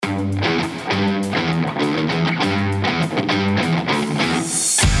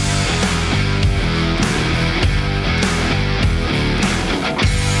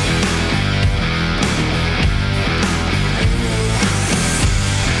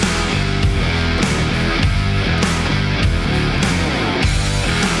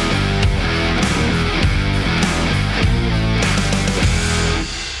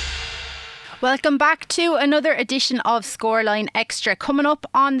Welcome back to another edition of Scoreline Extra. Coming up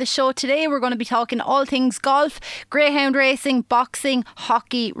on the show today, we're going to be talking all things golf, greyhound racing, boxing,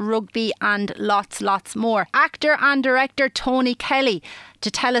 hockey, rugby and lots more. Actor and director Tony Kelly to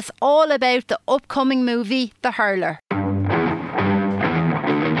tell us all about the upcoming movie The Hurler.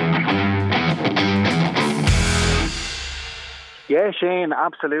 Yeah, Shane,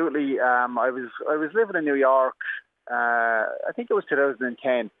 absolutely. I was living in New York. I think it was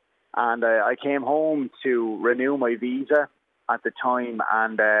 2010. And I came home to renew my visa at the time,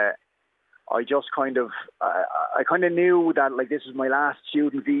 and I just kind of knew that like this was my last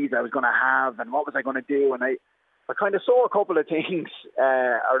student visa I was going to have, and what was I going to do? And I kind of saw a couple of things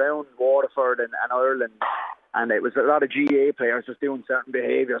around Waterford and Ireland, and it was a lot of GA players just doing certain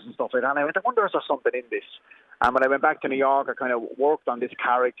behaviours and stuff like that. And I went, I wonder if there's something in this. And when I went back to New York, I kind of worked on this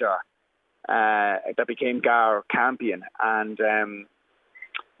character that became Gar Campion, and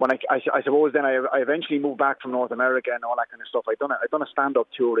when I suppose then I eventually moved back from North America and all that kind of stuff. I'd done a stand-up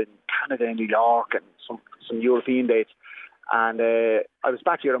tour in Canada and New York and some European dates. And I was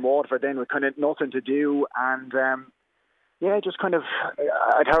back here in Waterford then with kind of nothing to do. And just kind of,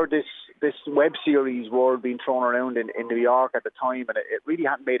 I'd heard this web series world being thrown around in New York at the time, and it really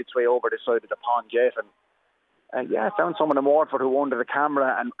hadn't made its way over this side of the pond yet. And I found someone in Waterford who wanted a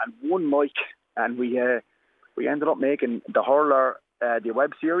camera and one mic, and we ended up making The Hurler, the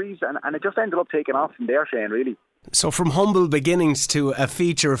web series, and it just ended up taking off from there, Shane, really. So from humble beginnings to a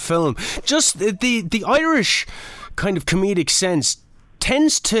feature film, just the Irish kind of comedic sense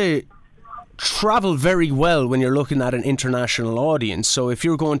tends to travel very well when you're looking at an international audience. So if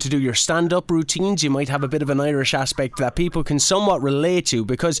you're going to do your stand-up routines, you might have a bit of an Irish aspect that people can somewhat relate to,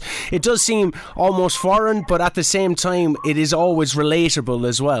 because it does seem almost foreign, but at the same time it is always relatable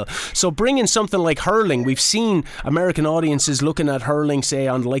as well. So bringing something like hurling, we've seen American audiences looking at hurling, say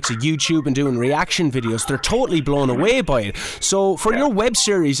on the likes of YouTube and doing reaction videos. They're totally blown away by it. So for your web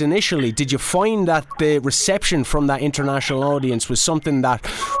series initially, did you find that the reception from that international audience was something that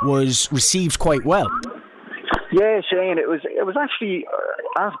was received quite well? Yeah, Shane, it was actually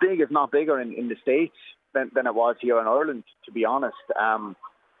as big, if not bigger, in the States than it was here in Ireland, to be honest.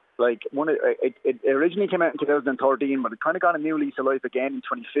 It originally came out in 2013, but it kind of got a new lease of life again in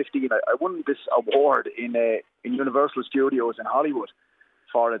 2015. I won this award in Universal Studios in Hollywood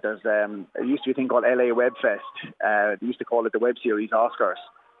for it. There's it used to be a thing called LA Web Fest. They used to call it the Web Series Oscars.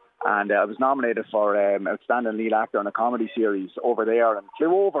 And I was nominated for Outstanding Lead Actor in a Comedy Series over there, and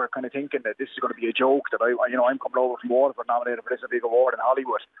flew over kind of thinking that this is going to be a joke, that I'm coming over from Waterford nominated for this big award in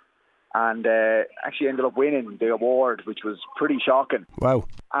Hollywood, and actually ended up winning the award, which was pretty shocking. Wow.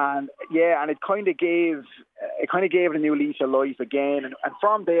 And it kind of gave it a new lease of life again, and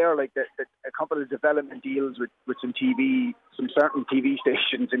from there, like a couple of development deals with some certain TV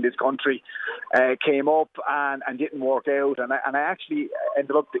stations in this country came up and didn't work out, and I actually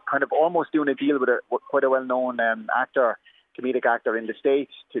ended up kind of almost doing a deal with quite a well-known comedic actor in the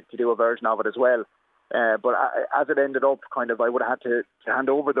States to do a version of it as well. But as it ended up, kind of, I would have had to hand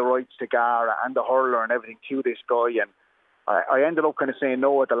over the rights to Gar and The Hurler and everything to this guy, and I ended up kind of saying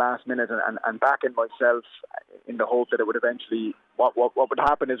no at the last minute and backing myself in the hope that it would eventually, what would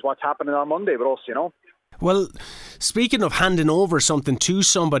happen is what's happening on Monday with us, you know. Well, speaking of handing over something to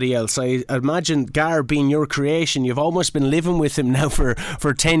somebody else, I imagine Gar being your creation, you've almost been living with him now for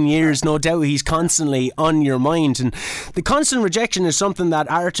 10 years. No doubt he's constantly on your mind. And the constant rejection is something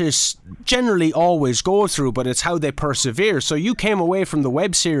that artists generally always go through, but it's how they persevere. So you came away from the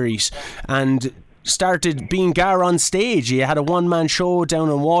web series and started being Gar on stage. You had a one-man show down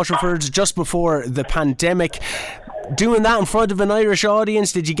in Waterford just before the pandemic. Doing that in front of an Irish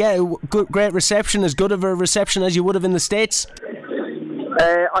audience, did you get a great reception, as good of a reception as you would have in the States?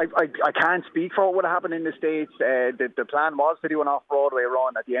 I can't speak for what would have happened in the States. The plan was to do an off-Broadway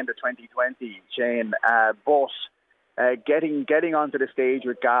run at the end of 2020, Shane, but getting onto the stage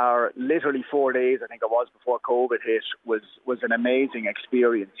with Gar literally 4 days, I think it was, before COVID hit, was an amazing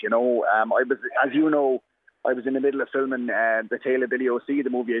experience. You know, I was, as you know, I was in the middle of filming The Tale of Billy O.C., the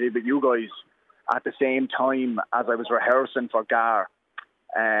movie I did with you guys, at the same time as I was rehearsing for Gar,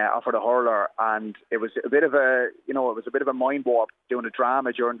 for The Hurler, and it was a bit of a mind warp doing a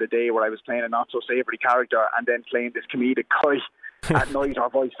drama during the day where I was playing a not so savoury character and then playing this comedic guy at night, or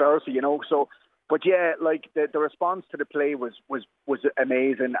vice versa, you know. So, but yeah, like the response to the play was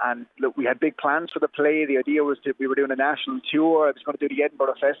amazing, and look, we had big plans for the play. The idea was we were doing a national tour. I was going to do the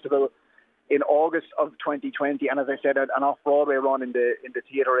Edinburgh Festival in August of 2020, and as I said, an off-Broadway run in the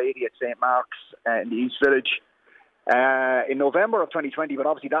Theatre 80 at St. Mark's in the East Village in November of 2020, but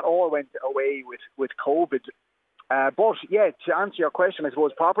obviously that all went away with COVID. But yeah, to answer your question, I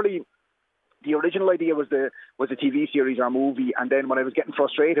suppose properly, the original idea was a TV series or a movie, and then when I was getting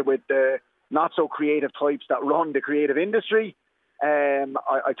frustrated with the not so creative types that run the creative industry,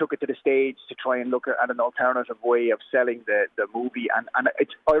 I took it to the stage to try and look at an alternative way of selling the movie, and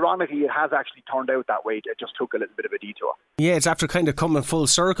it's ironically it has actually turned out that way. It just took a little bit of a detour. Yeah, it's after kind of coming full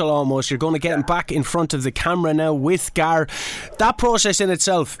circle almost. You're going to get him back in front of the camera now with Gar. That process in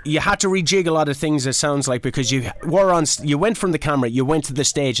itself, you had to rejig a lot of things, it sounds like, because you went from the camera, you went to the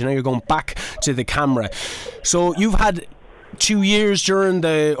stage, and now you're going back to the camera. So you've had 2 years during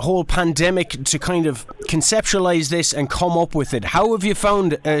the whole pandemic to kind of conceptualise this and come up with it. How have you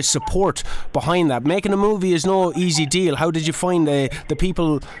found support behind that? Making a movie is no easy deal. How did you find the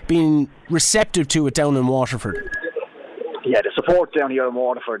people being receptive to it down in Waterford? Yeah, the support down here in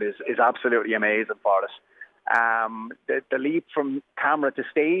Waterford is absolutely amazing for us. The leap from camera to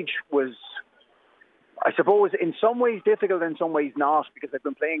stage was, I suppose, in some ways difficult, in some ways not, because I've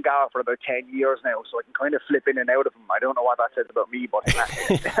been playing Gar for about 10 years now, so I can kind of flip in and out of him. I don't know what that says about me, but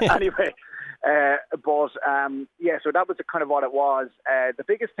anyway. So that was kind of what it was. The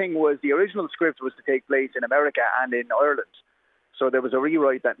biggest thing was the original script was to take place in America and in Ireland, so there was a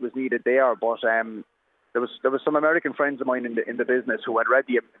rewrite that was needed there. But there was some American friends of mine in the business who had read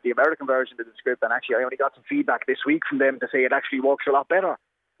the American version of the script, and actually I only got some feedback this week from them to say it actually works a lot better,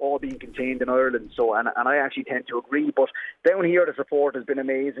 all being contained in Ireland. So, and I actually tend to agree. But down here, the support has been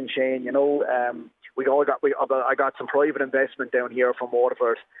amazing, Shane. You know, I got some private investment down here from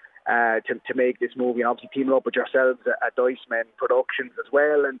Waterford to make this movie, and obviously teaming up with yourselves at Dicemen Productions as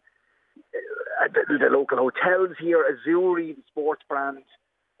well, and the local hotels here, Azuri, the sports brand,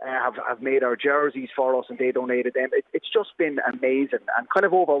 have made our jerseys for us, and they donated them. It's just been amazing and kind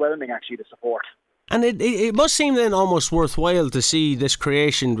of overwhelming, actually, the support. And it must seem then almost worthwhile to see this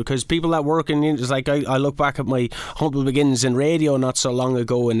creation, because people that work in it's like I look back at my humble beginnings in radio not so long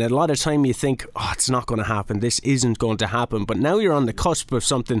ago, and a lot of time you think, it's not going to happen, this isn't going to happen, but now you're on the cusp of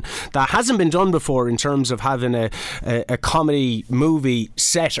something that hasn't been done before in terms of having a comedy movie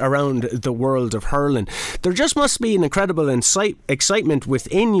set around the world of hurling. There just must be an incredible excitement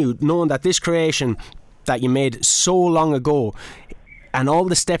within you knowing that this creation that you made so long ago, and all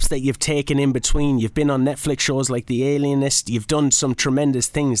the steps that you've taken in between, you've been on Netflix shows like The Alienist, you've done some tremendous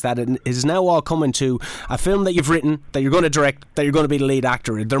things, that it is now all coming to a film that you've written, that you're going to direct, that you're going to be the lead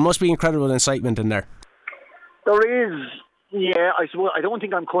actor. There must be incredible excitement in there. There is, yeah. I suppose I don't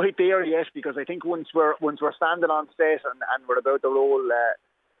think I'm quite there yet, because I think once we're standing on set and we're about to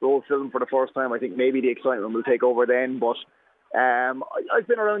roll film for the first time, I think maybe the excitement will take over then. But I've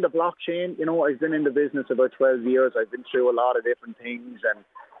been around the block, Shane. You know, I've been in the business about 12 years. I've been through a lot of different things, and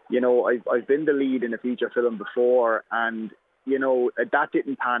you know, I've been the lead in a feature film before, and you know, that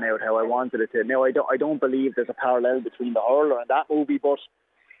didn't pan out how I wanted it to. Now, I don't believe there's a parallel between The Hurler and that movie, but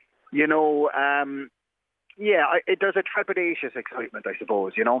you know, there's a trepidatious excitement, I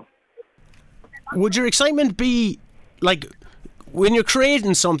suppose. You know, would your excitement be like, when you're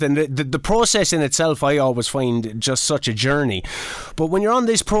creating something, the process in itself, I always find just such a journey. But when you're on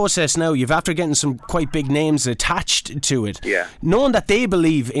this process now, you've after getting some quite big names attached to it. Yeah. Knowing that they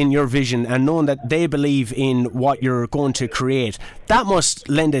believe in your vision and knowing that they believe in what you're going to create, that must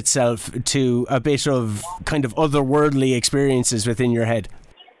lend itself to a bit of kind of otherworldly experiences within your head.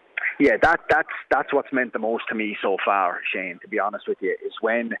 Yeah, that's what's meant the most to me so far, Shane, to be honest with you, is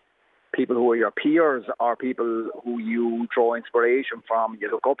when people who are your peers or people who you draw inspiration from, you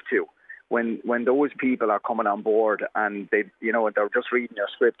look up to, when those people are coming on board and they're just reading your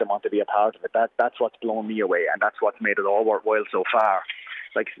script and want to be a part of it, that's what's blown me away, and that's what's made it all worthwhile so far.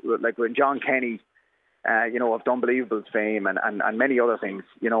 Like when John Kenny, of Unbelievable's fame and many other things,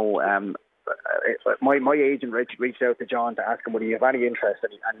 my agent reached out to John to ask him would he have any interest,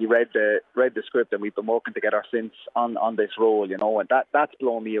 and he read the script, and we've been working together since on this role, and that's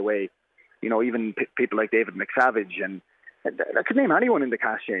blown me away. Even people like David McSavage, and I could name anyone in the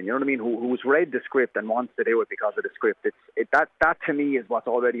cast, Shane, you know what I mean, who's read the script and wants to do it because of the script. That to me is what's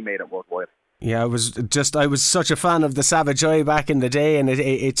already made it worthwhile. Yeah, I was such a fan of the Savage Eye back in the day, and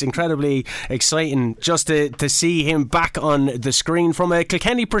it's incredibly exciting just to see him back on the screen. From a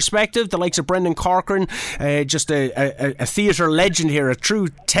Kilkenny perspective, the likes of Brendan Corcoran, just a theatre legend here, a true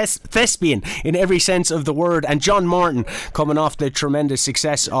thespian in every sense of the word, and John Martin coming off the tremendous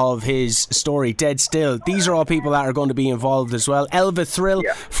success of his story Dead Still. These are all people that are going to be involved as well. Elva Thrill,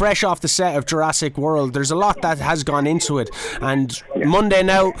 fresh off the set of Jurassic World. There's a lot that has gone into it, and Monday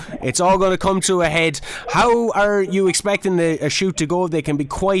now, it's all going to come to a head. How are you expecting a shoot to go? They can be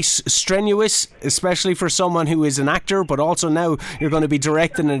quite strenuous, especially for someone who is an actor, but also now you're going to be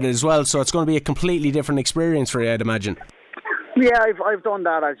directing it as well, so it's going to be a completely different experience for you, I'd imagine. Yeah, I've done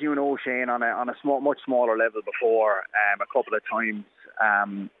that, as you know, Shane, on a much smaller level before, a couple of times.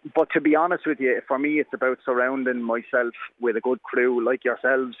 But to be honest with you, for me, it's about surrounding myself with a good crew like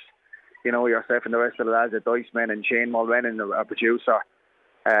yourselves. You know, yourself and the rest of the lads at Diceman, and Shane Mulrennan, our producer.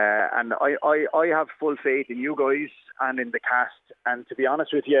 And I have full faith in you guys and in the cast. And to be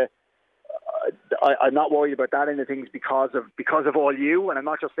honest with you, I'm not worried about that end of things because of all you. And I'm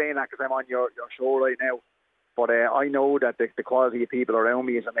not just saying that because I'm on your show right now. But I know that the quality of people around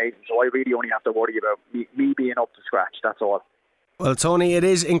me is amazing. So I really only have to worry about me being up to scratch. That's all. Well, Tony, it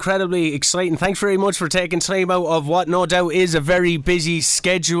is incredibly exciting. Thanks very much for taking time out of what no doubt is a very busy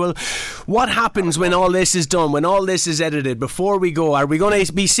schedule. What happens when all this is done, when all this is edited? Before we go, are we going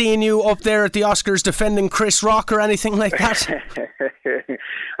to be seeing you up there at the Oscars defending Chris Rock or anything like that?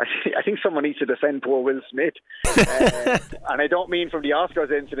 I think someone needs to defend poor Will Smith. And I don't mean from the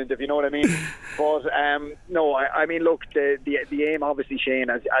Oscars incident, if you know what I mean. But no, I mean, look, the aim, obviously, Shane,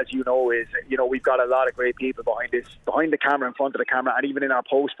 as you know, is, you know, we've got a lot of great people behind the camera, in front of the camera, and even in our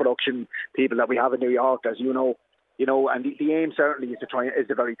post-production people that we have in New York, as you know, and the aim certainly is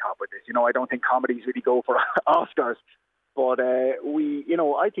the very top of this. You know, I don't think comedies really go for Oscars, but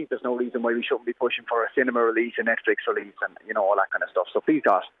I think there's no reason why we shouldn't be pushing for a cinema release, a Netflix release, and all that kind of stuff. So please,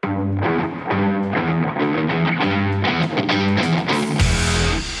 God.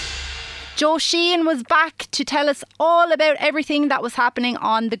 Joe Sheehan was back to tell us all about everything that was happening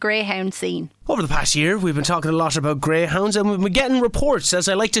on the Greyhound scene. Over the past year, we've been talking a lot about greyhounds, and we've been getting reports, as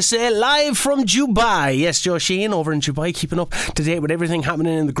I like to say, live from Dubai. Yes, Joe Sheehan over in Dubai, keeping up to date with everything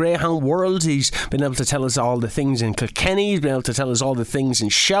happening in the greyhound world. He's been able to tell us all the things in Kilkenny. He's been able to tell us all the things in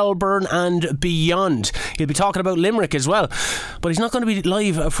Shelburne and beyond. He'll be talking about Limerick as well, but he's not going to be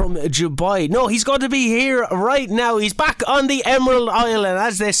live from Dubai. No, he's going to be here right now. He's back on the Emerald Isle, and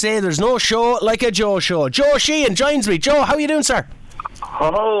as they say, there's no show like a Joe show. Joe Sheehan joins me. Joe, how are you doing, sir?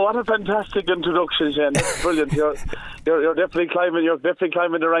 Oh, what a fantastic introduction, Shane. That's brilliant. You're definitely climbing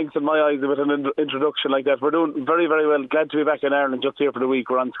the ranks in my eyes with an introduction like that. We're doing very, very well. Glad to be back in Ireland, just here for the week.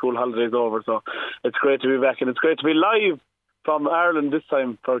 We're on school holidays over, so it's great to be back, and it's great to be live from Ireland this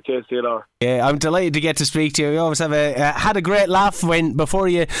time for KCLR. Yeah, I'm delighted to get to speak to you. You always have had a great laugh before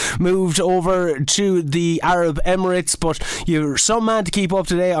you moved over to the Arab Emirates, but you're some man to keep up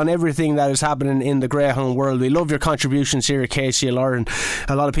to date on everything that is happening in the greyhound world. We love your contributions here at KCLR, and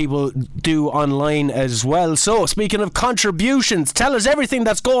a lot of people do online as well. So, speaking of contributions, tell us everything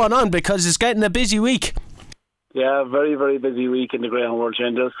that's going on, because it's getting a busy week. Yeah, very, very busy week in the greyhound world,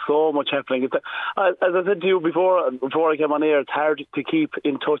 Shane. There's so much happening. As I said to you before I came on air, it's hard to keep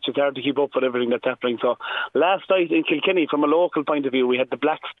in touch. It's hard to keep up with everything that's happening. So last night in Kilkenny, from a local point of view, we had the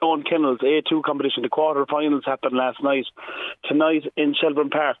Blackstone Kennels A2 competition. The quarter-finals happened last night. Tonight in Shelburne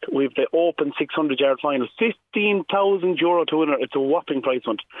Park, we've the open 600-yard final. €15,000 to winner. It's a whopping prize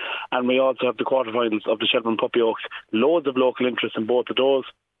fund. And we also have the quarter-finals of the Shelburne Puppy Oaks. Loads of local interest in both of those.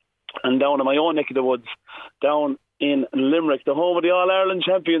 And down in my own neck of the woods, down in Limerick, the home of the All-Ireland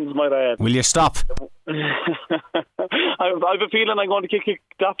champions, might I add. Will you stop? I have a feeling I'm going to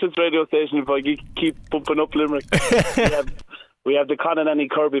stop this radio station if I keep pumping up Limerick. we have the Conor Nanny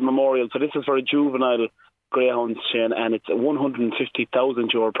Kirby Memorial, so this is for a juvenile greyhounds, Shane, and it's a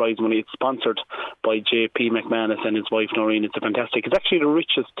 €150,000 prize money. It's sponsored by JP McManus and his wife Noreen. It's actually the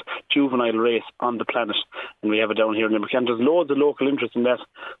richest juvenile race on the planet, and we have it down here in Limerick, and there's loads of local interest in that.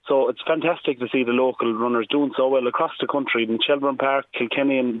 So it's fantastic to see the local runners doing so well across the country, in Shelburne Park,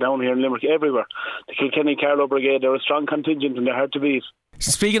 Kilkenny, and down here in Limerick, everywhere. The Kilkenny Carlow Brigade, they're a strong contingent and they're hard to beat.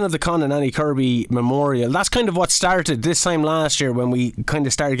 Speaking of the Conor Nanny Kirby Memorial, that's kind of what started this time last year, when we kind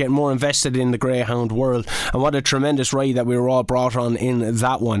of started getting more invested in the greyhound world, and what a tremendous ride that we were all brought on in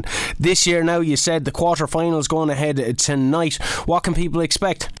that one. This year now, you said the quarter-finals going ahead tonight. What can people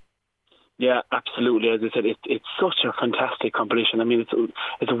expect? Yeah, absolutely. As I said, it's such a fantastic competition. I mean,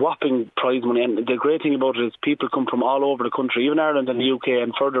 it's a whopping prize money, and the great thing about it is people come from all over the country, even Ireland and the UK,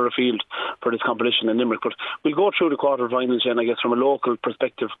 and further afield for this competition in Limerick. But we'll go through the quarter-finals, and I guess from a local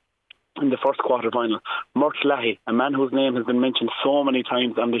perspective. In the first quarter-final, Mert Leahy, a man whose name has been mentioned so many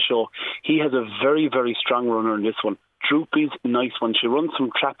times on the show, he has a very, very strong runner in this one. Droopy's Nice One. She runs from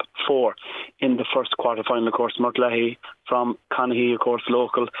Trap 4 in the first quarter-final. Of course, Mert Leahy from Conaghy, of course,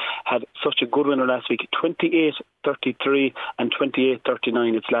 local, had such a good winner last week. 28-33 and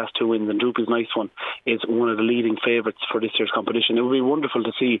 28-39, its last two wins. And Droopy's Nice One is one of the leading favourites for this year's competition. It would be wonderful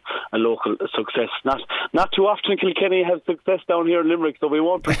to see a local success. Not too often Kilkenny has success down here in Limerick, so we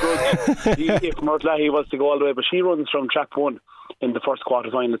won't begrudge if Mert Leahy was to go all the way. But she runs from Trap 1 in the first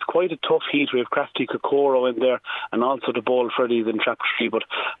quarter-final. It's quite a tough heat. We have Crafty Kokoro in there, and also the Ball Freddies in Trap 3. But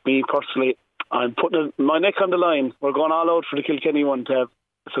me personally, I'm putting my neck on the line. We're going all out for the Kilkenny one to have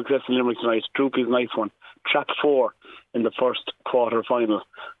success in Limerick tonight. Droopy's nice one. Trap 4 in the first quarter final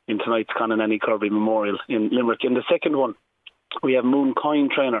in tonight's Conor Kirby Memorial in Limerick. In the second one, we have Mooncoin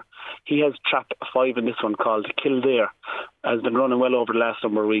Trainer. He has Trap 5 in this one called Kildare. Has been running well over the last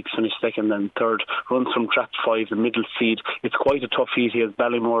number of weeks, finished second and third. Runs from Trap 5, the middle seed. It's quite a tough heat. He has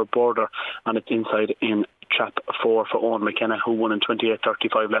Ballymore border and it's inside in Trap 4 for Owen McKenna, who won in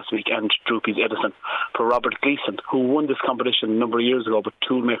 28.35 last week, and Droopy's Edison for Robert Gleeson, who won this competition a number of years ago, but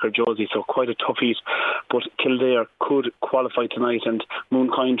Toolmaker Josie, so quite a tough heat. But Kildare could qualify tonight, and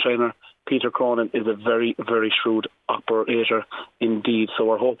Mooncoin Trainer Peter Cronin is a very, very shrewd operator indeed, so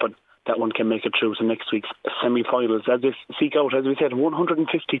we're hoping that one can make it through to next week's semi-finals as they seek out, as we said,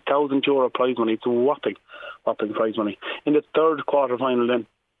 €150,000 prize money. It's a whopping prize money. In the third quarter final then,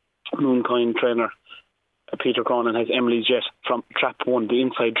 Mooncoin Trainer Peter Cronin has Emily's Jet from Trap 1. The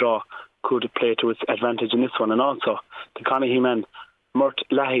inside draw could play to its advantage in this one. And also, the Conaghy man, Mert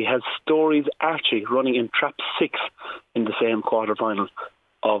Lahey, has Stories Archie running in Trap 6 in the same quarter final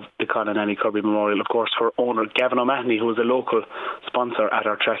of the Conor Kirby Memorial, of course, for owner Gavin O'Mahony, who is a local sponsor at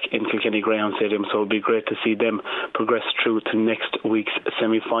our track in Kilkenny Greyhound Stadium. So it'll be great to see them progress through to next week's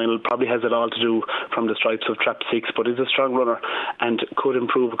semi-final. Probably has it all to do from the stripes of Trap 6, but is a strong runner and could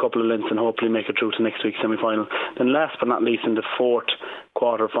improve a couple of lengths and hopefully make it through to next week's semi-final. Then last but not least, in the fourth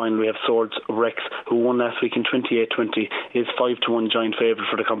quarter final, we have Swords Rex, who won last week in 28-20, is 5-1 giant favourite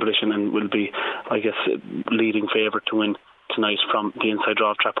for the competition and will be, I guess, leading favourite to win tonight from the inside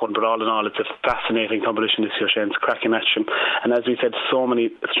draw of Trap 1. But all in all, it's a fascinating competition this year, Shane. It's cracking action, and as we said, so many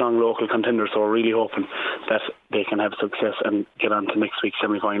strong local contenders, so we're really hoping that they can have success and get on to next week's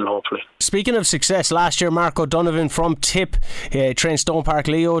semi-final, hopefully. Speaking of success, last year Mark O'Donovan from Tip trained Stone Park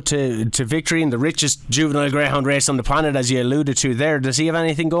Leo to victory in the richest juvenile greyhound race on the planet, as you alluded to there. Does he have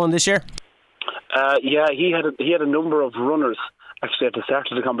anything going this year? Yeah, he had a number of runners actually at the start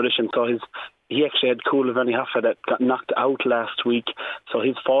of the competition. So he actually had Coola Veni Hoffa that got knocked out last week. So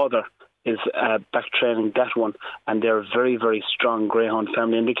his father is back training that one, and they're a very, very strong greyhound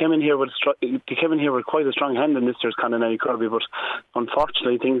family. And they came in here with quite a strong hand in this year's Conor Kirby, but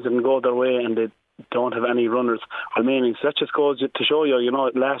unfortunately things didn't go their way, and they don't have any runners remaining. So that just goes to show you,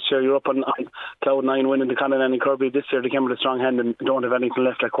 last year you're up on cloud 9 winning the Conor Kirby. This year they came with a strong hand and don't have anything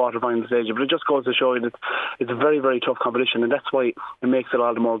left at quarter-final stage. But it just goes to show you that it's a very, very tough competition, and that's why it makes it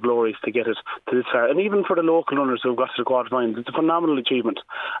all the more glorious to get it to this far. And even for the local runners who've got to the quarter-finals, it's a phenomenal achievement,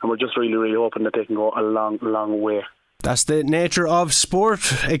 and we're just really, really hoping that they can go a long, long way. That's the nature of sport.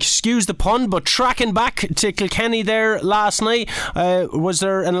 Excuse the pun, but tracking back to Kilkenny there last night, was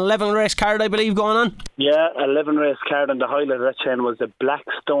there an 11 race card, I believe, going on? Yeah, 11 race card, and the highlight of that, Shane, was the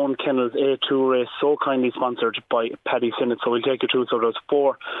Blackstone Kennels A2 race, so kindly sponsored by Paddy Sinnott. So we'll take you through. So there was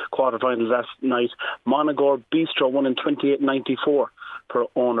 4 quarterfinals last night. Monagore Bistro won in 28.94 for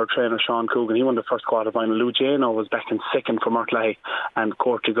owner-trainer Sean Coogan. He won the first quarter-final. Luciano was back in second for Mert Lahey, and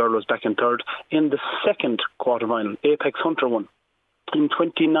Courtly Girl was back in third. In the second quarter-final, Apex Hunter won in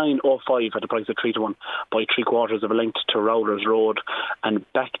 29.05 at a price of 3-1 by 3/4 of a length to Rowlers Road. And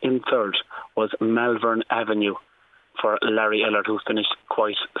back in third was Malvern Avenue for Larry Ellard, who finished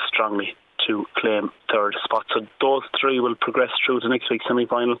quite strongly to claim third spot. So those 3 will progress through to next week's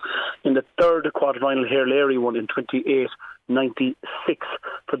semi-final. In the third quarter-final, here Larry won in 28.96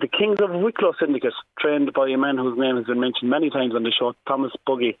 for the Kings of Wicklow Syndicate, trained by a man whose name has been mentioned many times on the show, Thomas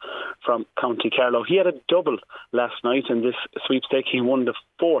Buggy from County Carlow. He had a double last night in this sweepstake. He won the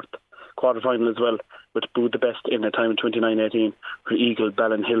 4th quarter-final as well, with Booed the Best in a time in 29.18 for Eagle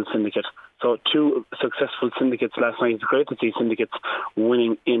Ballinhill Syndicate. So 2 successful syndicates last night. It's great to see syndicates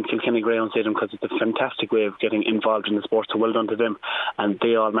winning in Kilkenny Greyhound Stadium, because it's a fantastic way of getting involved in the sport. So well done to them. And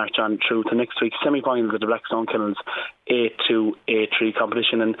they all march on through to next week's semi-finals of the Blackstone Kennels A2, A3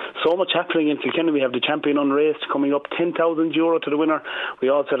 competition. And so much happening in Kilkenny. We have the champion unraced coming up, €10,000 to the winner. We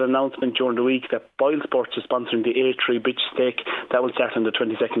also had an announcement during the week that Boyle Sports is sponsoring the A3 Bitch Stake. That will start on the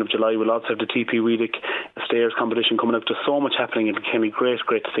 22nd of July. We'll also have the TP Weedick Stayers competition coming up. There's so much happening in Kilkenny. Great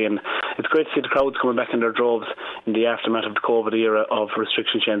to see. And it's great to see the crowds coming back in their droves in the aftermath of the COVID era of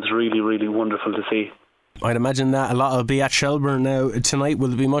restriction chains. Really, really wonderful to see. I'd imagine that a lot will be at Shelburne now tonight. Will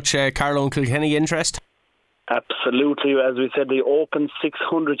there be much Carlow and Kilkenny interest? Absolutely. As we said, the open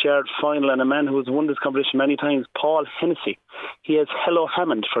 600-yard final, and a man who has won this competition many times, Paul Hennessy. He has Hello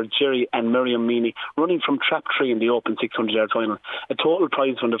Hammond for Jerry and Miriam Meany, running from Traptree in the open 600-yard final. A total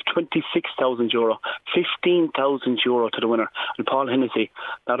prize fund of €26,000, €15,000 to the winner. And Paul Hennessy,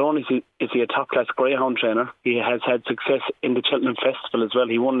 not only is he a top-class greyhound trainer, he has had success in the Cheltenham Festival as well.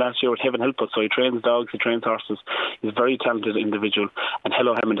 He won last year with Heaven Help Us, so he trains dogs, he trains horses. He's a very talented individual. And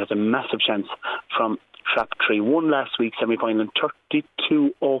Hello Hammond has a massive chance from Traptree. Won last week's semi-final in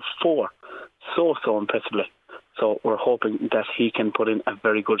 32.04. So impressively. So we're hoping that he can put in a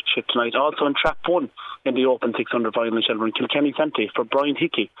very good chip tonight. Also in Trap 1 in the Open 600 final in Shelburne, Kilkenny Fenty for Brian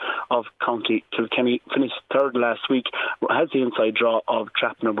Hickey of County Kilkenny. Finished third last week. Has the inside draw of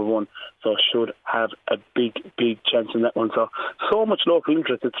Trap number 1. So should have a big chance in that one. So much local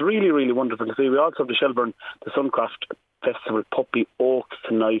interest. It's really, really wonderful to see. We also have the Shelburne, the Suncroft Festival Puppy Oaks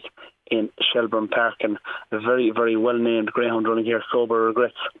tonight in Shelburne Park, and a very, very well-named greyhound running here, Sober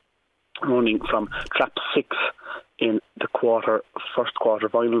Regrets, running from Trap 6 in the first quarter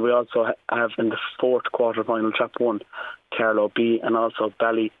final. We also have in the fourth quarter final Trap 1, Carlo B, and also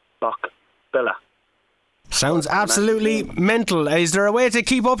Ballybock Bella. Sounds absolutely mental. Is there a way to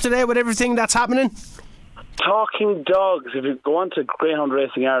keep up to date with everything that's happening? Talking Dogs, if you go on to Greyhound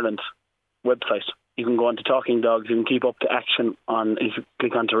Racing Ireland website, you can go on to Talking Dogs. You can keep up to action if you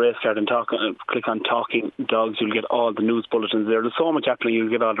click onto Racecard and click on Talking Dogs, you'll get all the news bulletins there. There's so much happening, you'll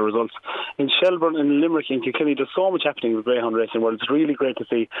get all the results. In Shelburne, in Limerick, in Kilkenny, there's so much happening with Greyhound Racing World. It's really great to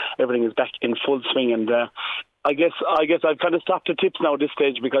see everything is back in full swing, and I guess I've kind of stopped the tips now at this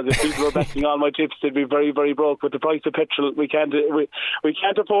stage, because if people were backing all my tips, they'd be very, very broke. With the price of petrol, we can't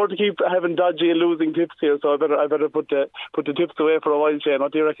afford to keep having dodgy and losing tips here. So I better put the tips away for a while, Shane.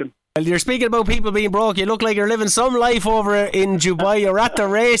 What do you reckon? Well, you're speaking about people being broke. You look like you're living some life over in Dubai. You're at the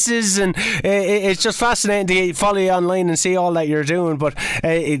races, and it's just fascinating to follow you online and see all that you're doing. But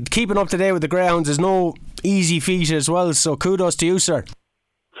keeping up to date with the greyhounds is no easy feat as well. So kudos to you, sir.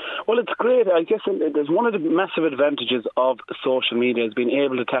 Well, it's great. I guess there's one of the massive advantages of social media is being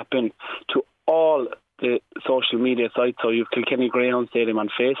able to tap in to all the social media sites. So you've Kilkenny Greyhound Stadium on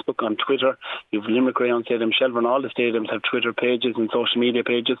Facebook, on Twitter. You've Limerick Greyhound Stadium, Shelburne. All the stadiums have Twitter pages and social media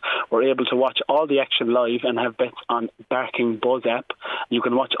pages. We're able to watch all the action live and have bets on Barking Buzz app. You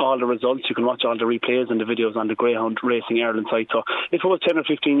can watch all the results. You can watch all the replays and the videos on the Greyhound Racing Ireland site. So if it was 10 or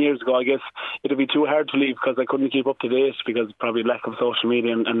 15 years ago, I guess it would be too hard to leave, because I couldn't keep up to date, because probably lack of social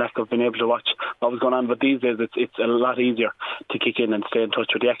media and lack of being able to watch what was going on. But these days it's a lot easier to kick in and stay in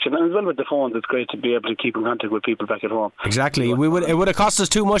touch with the action. And as well with the phones, it's great to be able to keep in contact with people back at home. Exactly. It would have cost us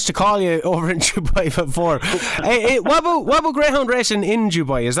too much to call you over in Dubai before. What about greyhound racing in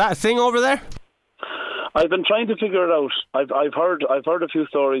Dubai? Is that a thing over there? I've been trying to figure it out. I've heard a few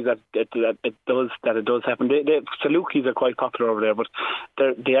stories that it does happen. Salukis are quite popular over there, but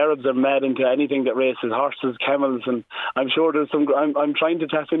the Arabs are mad into anything that races, horses, camels, and I'm sure there's some. I'm trying to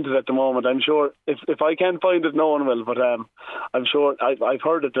tap into that at the moment. I'm sure if I can't find it, no one will. But I'm sure I've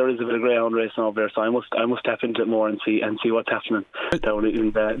heard that there is a bit of greyhound racing over there, so I must tap into it more and see what's happening down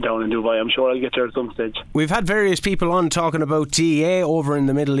in Dubai. I'm sure I'll get there at some stage. We've had various people on talking about GAA over in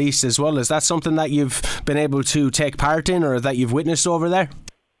the Middle East as well. Is that something that you've been able to take part in, or that you've witnessed over there?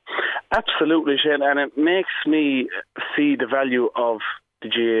 Absolutely, Shane, and it makes me see the value of the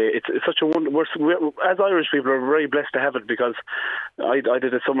GAA. It's such a wonder. As Irish people, are very blessed to have it, because I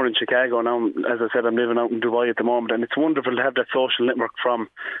did a summer in Chicago. Now, as I said, I'm living out in Dubai at the moment, and it's wonderful to have that social network from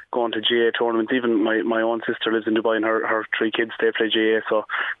going to GAA tournaments. Even my own sister lives in Dubai, and her 3 kids, they play GAA, so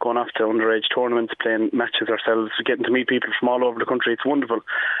going off to underage tournaments, playing matches ourselves, getting to meet people from all over the country, it's wonderful.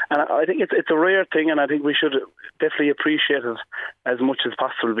 And I think it's a rare thing, and I think we should definitely appreciate it as much as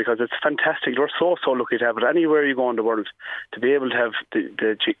possible, because it's fantastic. We're so lucky to have it anywhere you go in the world, to be able to have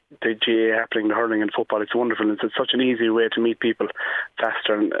the GAA happening, the hurling and football. It's wonderful. It's such an easy way to meet people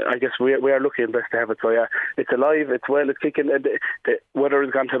faster, and I guess we are lucky and blessed to have it. So yeah, it's alive, it's kicking. The weather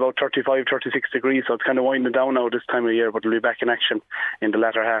has gone to about 35, 36 degrees, so it's kind of winding down now this time of year, but it'll be back in action in the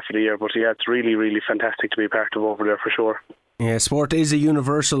latter half of the year. But yeah, it's really, really fantastic to be a part of over there for sure. Yeah, sport is a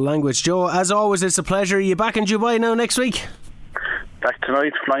universal language. Joe, as always, it's a pleasure. Are you back in Dubai now next week? Back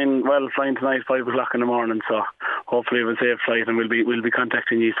tonight, flying tonight, 5 o'clock in the morning. So hopefully we'll safe flight, and we'll be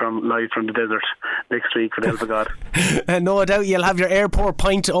contacting you live from the desert next week for the help of God. No doubt you'll have your airport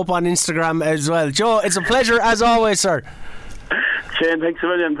pint up on Instagram as well. Joe, it's a pleasure as always, sir. Shane, thanks a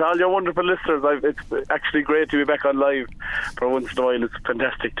million to all your wonderful listeners. It's actually great to be back on live for once in a while. It's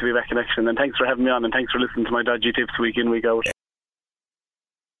fantastic to be back in action, and thanks for having me on, and thanks for listening to my dodgy tips week in, week out.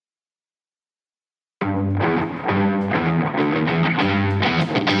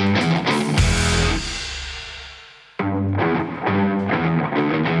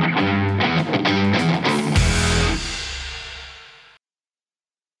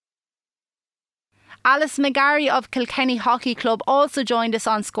 Alice McGarry of Kilkenny Hockey Club also joined us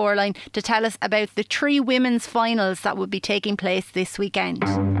on Scoreline to tell us about the 3 women's finals that will be taking place this weekend.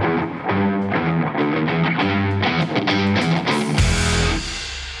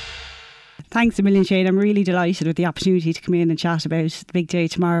 Thanks a million, Shane. I'm really delighted with the opportunity to come in and chat about the big day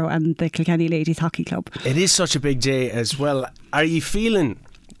tomorrow and the Kilkenny Ladies Hockey Club. It is such a big day as well. Are you feeling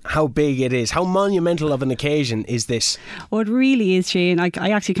how big it is? How monumental of an occasion is this? Oh, it really is, Shane. I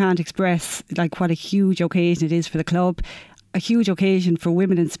actually can't express what a huge occasion it is for the club. A huge occasion for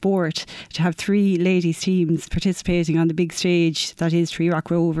women in sport to have 3 ladies teams participating on the big stage that is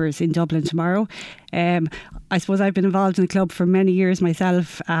Treerock Rovers in Dublin tomorrow. I suppose I've been involved in the club for many years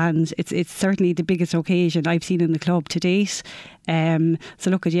myself, and it's certainly the biggest occasion I've seen in the club to date. So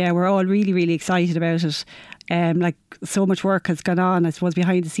look, we're all really, really excited about it. So much work has gone on, I suppose,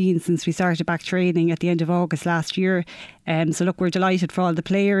 behind the scenes since we started back training at the end of August last year. So look, we're delighted for all the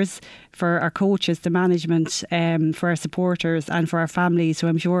players, for our coaches, the management, for our supporters and for our families, who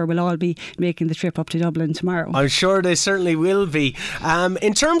I'm sure will all be making the trip up to Dublin tomorrow. I'm sure they certainly will be.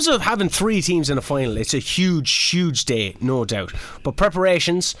 In terms of having 3 teams in a final, it's a huge day, no doubt. But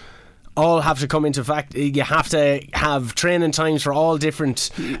preparations all have to come into fact. You have to have training times for all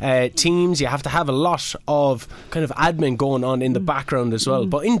different teams. You have to have a lot of kind of admin going on in the background as well.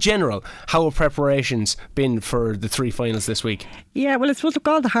 But in general, how have preparations been for the 3 finals this week? Yeah, well, I suppose look,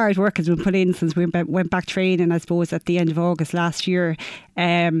 all the hard work has been put in since we went back training, I suppose, at the end of August last year.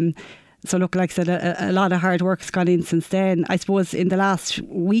 So look, like I said, a lot of hard work has gone in since then. I suppose in the last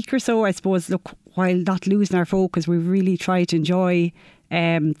week or so, look, while not losing our focus, we've really tried to enjoy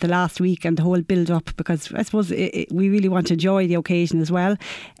the last week and the whole build up, because I suppose we really want to enjoy the occasion as well.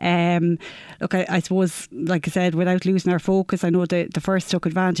 Look, I suppose, like I said, without losing our focus, I know the first took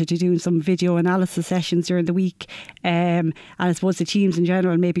advantage of doing some video analysis sessions during the week, and I suppose the teams in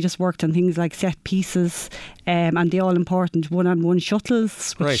general maybe just worked on things like set pieces and the all important one-on-one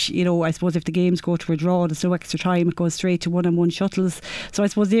shuttles, which, right, I suppose if the games go to a draw, there's no extra time, it goes straight to one-on-one shuttles. So I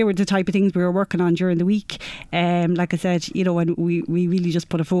suppose they were the type of things we were working on during the week. Like I said, and we really just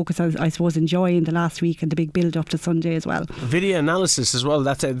put a focus on, I suppose, enjoying the last week and the big build up to Sunday as well. Video analysis as well,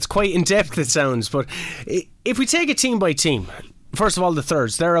 it's quite in depth, it sounds. But if we take it team by team, first of all, the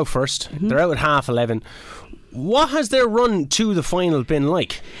thirds, they're out first. They're out at 11:30. What has their run to the final been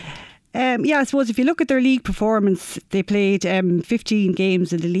like? I suppose if you look at their league performance, they played 15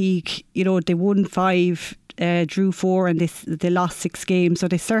 games in the league. They won 5, drew 4, and they lost 6 games. So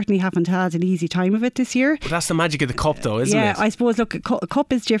they certainly haven't had an easy time of it this year. But that's the magic of the cup, though, isn't it? Yeah, I suppose, look, a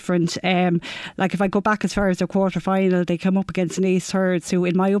cup is different. Like if I go back as far as their quarter final, they come up against an Ace Thirds, who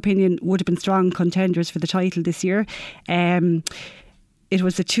in my opinion would have been strong contenders for the title this year. It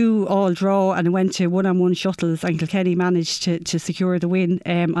was a 2-2 draw, and it went to one-on-one shuttles, and Kilkenny managed to secure the win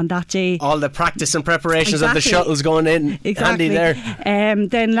on that day. All the practice and preparations of the shuttles going in handy there.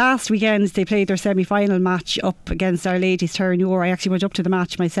 Then last weekend they played their semi-final match up against Our Ladies Terranure. I actually went up to the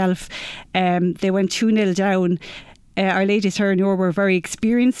match myself. They went 2-0 down. Our Ladies Terranure were a very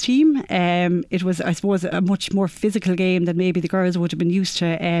experienced team. It was, I suppose, a much more physical game than maybe the girls would have been used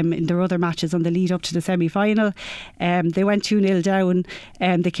to in their other matches on the lead up to the semi-final. They went 2-0 down,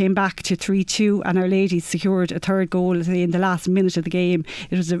 and they came back to 3-2, and Our Ladies secured a third goal in the last minute of the game.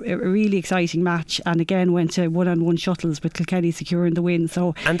 It was a really exciting match, and again went to one-on-one shuttles with Kilkenny securing the win.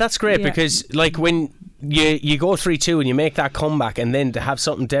 And that's great, because like when you go 3-2 and you make that comeback, and then to have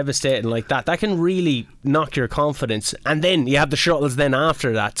something devastating like that can really knock your confidence, and then you have the shuttles then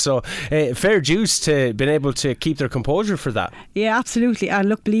after that. So fair dues to being able to keep their composure for that. Yeah, absolutely. And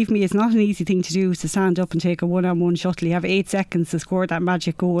look, believe me, it's not an easy thing to do, to stand up and take a one-on-one shuttle. You have 8 seconds to score that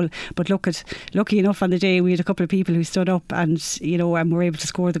magic goal, but lucky enough on the day we had a couple of people who stood up and and were able to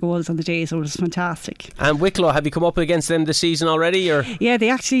score the goals on the day, so it was fantastic. And Wicklow, have you come up against them this season already? Or yeah,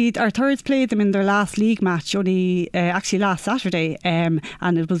 our thirds played them in their last league match only actually last Saturday, and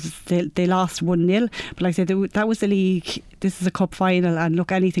it was they lost 1-0. But like I said, that was the league. This is a cup final, and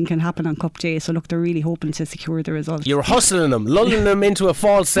look, anything can happen on cup day, so look, they're really hoping to secure the result. You're hustling them, lulling them into a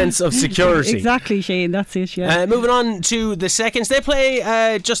false sense of security. Exactly, Shane, that's it. Yeah. Moving on to the seconds, they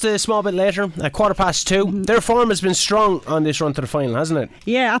play just a small bit later at 2:15. Their form has been strong on this run to the final, hasn't it?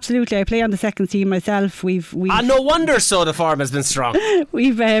 Yeah, absolutely. I play on the second team myself. We've no wonder so the form has been strong.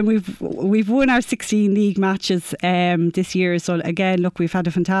 We've won our 16 league matches this year, so again, look, we've had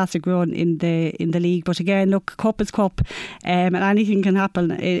a fantastic run in the league. But again, look, cup is cup. and anything can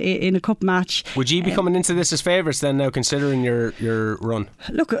happen in a cup match. Would you be coming into this as favourites then now, considering your run?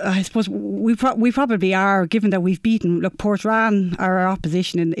 Look, I suppose we probably are, given that we've beaten Portrane are our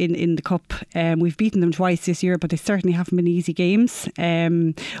opposition in the cup. We've beaten them twice this year, but they certainly haven't been easy games.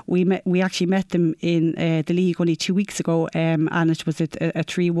 We actually met them in the league only 2 weeks ago, and it was a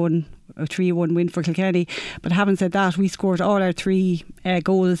 3-1 win for Kilkenny. But having said that, we scored all our 3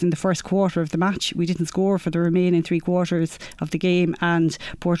 goals in the first quarter of the match. We didn't score for the remaining 3 quarters of the game, and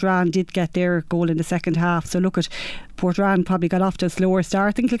Portrane did get their goal in the second half. So look, at Portrane probably got off to a slower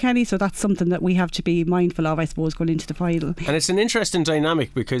start than Kilkenny, so that's something that we have to be mindful of, I suppose, going into the final. And it's an interesting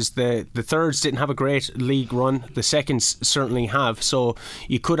dynamic because the thirds didn't have a great league run, the seconds certainly have, so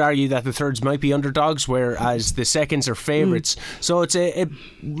you could argue that the thirds might be underdogs, whereas the seconds are favourites. So it's a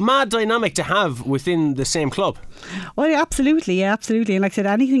mad dynamic to have within the same club. Well, yeah, absolutely. And like I said,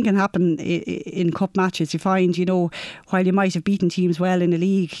 anything can happen in cup matches. You find, while you might have beaten teams well in the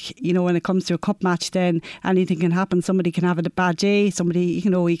league, when it comes to a cup match, then anything can happen. Somebody can have a bad day, somebody,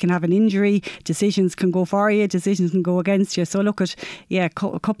 you can have an injury, decisions can go for you, decisions can go against you. So look at,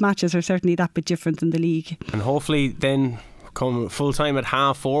 cup matches are certainly that bit different than the league. And hopefully then, come full time at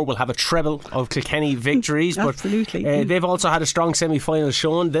 4:30, we'll have a treble of Kilkenny victories. Absolutely. But they've also had a strong semi-final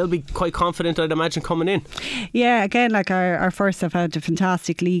shown. They'll be quite confident, I'd imagine, coming in. Yeah, again, like our first have had a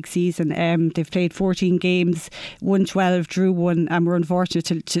fantastic league season. They've played 14 games, won 12, drew 1, and were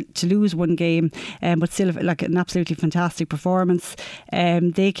unfortunate to lose 1 game, but still like an absolutely fantastic performance.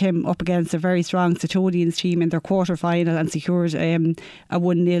 They came up against a very strong Setonians team in their quarter-final and secured a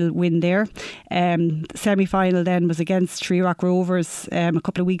 1-0 win there. Semi-final then was against Treerock Rovers a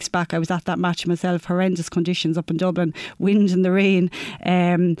couple of weeks back. I was at that match myself. Horrendous conditions up in Dublin, wind and the rain,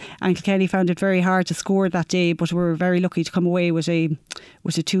 and Kilkenny found it very hard to score that day, but we were very lucky to come away with a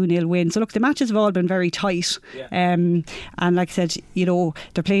 2-0 win. So look, the matches have all been very tight, and like I said,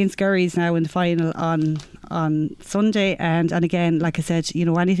 they're playing Skerries now in the final on Sunday, and again, like I said,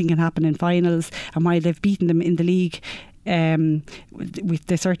 anything can happen in finals, and while they've beaten them in the league,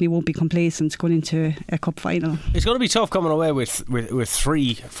 they certainly won't be complacent going into a cup final. It's going to be tough coming away with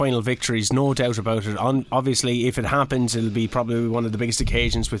 3 final victories, no doubt about it. Obviously, if it happens, it'll be probably one of the biggest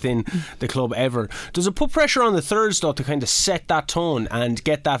occasions within the club ever. Does it put pressure on the thirds though to kind of set that tone and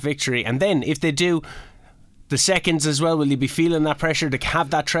get that victory? And then if they do, the seconds as well, will you be feeling that pressure to have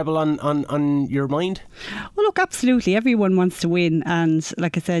that treble on your mind? Well, look, absolutely. Everyone wants to win, and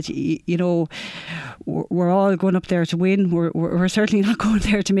like I said, we're all going up there to win. We're certainly not going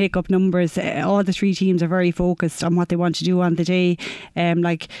there to make up numbers. All the 3 teams are very focused on what they want to do on the day.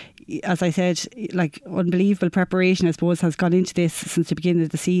 As I said, unbelievable preparation, I suppose, has gone into this since the beginning of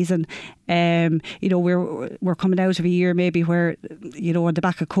the season. We're coming out of a year maybe where, on the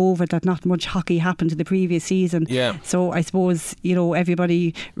back of COVID, that not much hockey happened in the previous season. Yeah. So I suppose,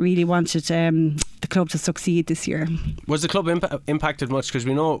 everybody really wanted the club to succeed this year. Was the club impacted much? Because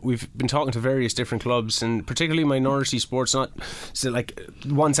we know we've been talking to various different clubs, and particularly minority sports, not like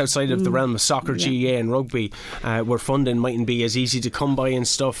ones outside of the realm of soccer, GAA and rugby, where funding mightn't be as easy to come by and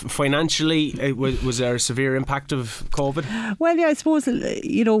stuff. Financially, was there a severe impact of COVID? Well, yeah, I suppose,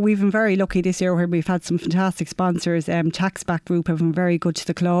 we've been very lucky this year where we've had some fantastic sponsors. Taxback Group have been very good to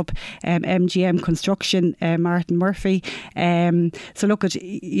the club. MGM Construction, Martin Murphy. So look at,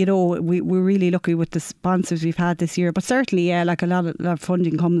 we're really lucky with the sponsors we've had this year. But certainly, like a lot of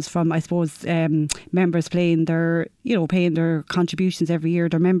funding comes from, I suppose, members paying their contributions every year,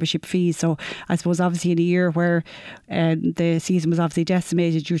 their membership fees. So I suppose obviously in a year where the season was obviously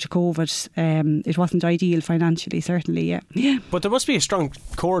decimated due to COVID, it wasn't ideal financially, certainly. Yeah. But there must be a strong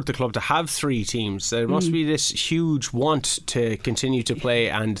core at the club to have 3 teams. There must be this huge want to continue to play,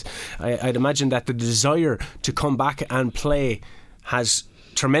 and I'd imagine that the desire to come back and play has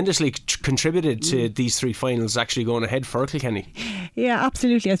tremendously contributed to these 3 finals actually going ahead for Kilkenny. Yeah,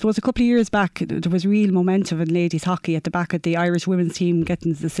 absolutely. I suppose a couple of years back there was real momentum in ladies hockey at the back of the Irish women's team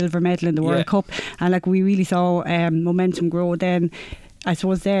getting the silver medal in the World Cup, and we really saw momentum grow then. I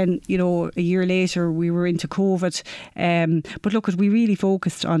suppose then, a year later we were into COVID, but look, we really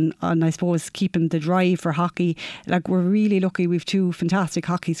focused on I suppose keeping the drive for hockey. We're really lucky, we've 2 fantastic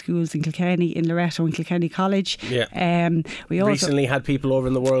hockey schools in Kilkenny, in Loretto and Kilkenny College. We also recently had people over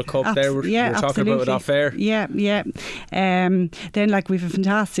in the World Cup there. We're talking about it off air. Then we've a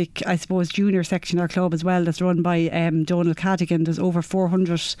fantastic, I suppose, junior section of our club as well, that's run by Donald Cadigan. There's over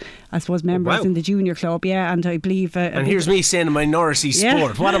 400, I suppose, members in the junior club. And I believe and here's me saying a minority easy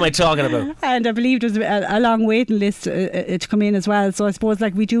sport. What am I talking about? And I believe there's a long waiting list to come in as well. So I suppose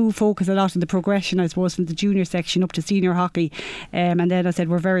like we do focus a lot on the progression, I suppose, from the junior section up to senior hockey. And then I said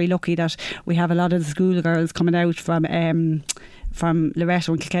we're very lucky that we have a lot of the schoolgirls coming out from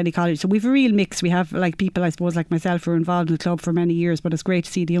Loretto and Kilkenny College. So we've a real mix. We have like people, I suppose, like myself, who are involved in the club for many years, but it's great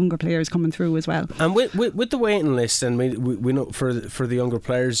to see the younger players coming through as well. And with the waiting list, and we know for the younger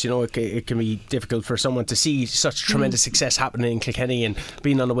players, it can be difficult for someone to see such tremendous success happening in Kilkenny and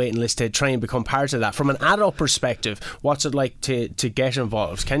being on the waiting list to try and become part of that. From an adult perspective, what's it like to get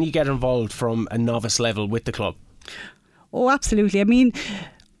involved? Can you get involved from a novice level with the club? Oh, absolutely. I mean,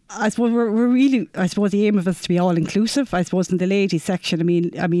 I suppose we're really, I suppose the aim of us to be all inclusive. I suppose in the ladies section, I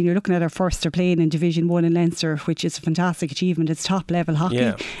mean you're looking at our first, they're playing in Division 1 in Leinster, which is a fantastic achievement. It's top level hockey.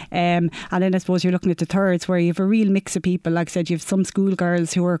 Yeah. And then I suppose you're looking at the thirds, where you have a real mix of people. Like I said, you have some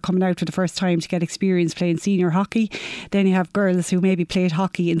schoolgirls who are coming out for the first time to get experience playing senior hockey. Then you have girls who maybe played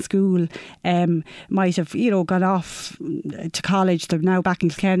hockey in school, might have gone off to college. They're now back in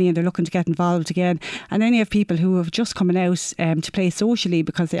Kilkenny and they're looking to get involved again. And then you have people who have just coming out to play socially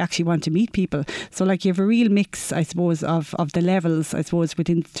because they actually want to meet people. So like you have a real mix, I suppose, of the levels, I suppose,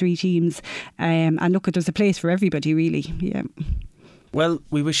 within the three teams. And look, there's a place for everybody, really. Yeah. Well,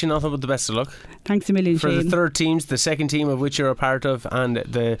 we wish you nothing but the best of luck. Thanks a million, for Shane. the third teams, the second team of which you're a part of, and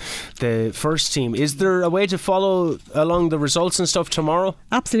the first team. Is there a way to follow along the results and stuff tomorrow?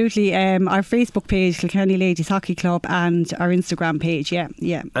 Absolutely. Our Facebook page, Kilkenny Ladies Hockey Club, and our Instagram page. Yeah.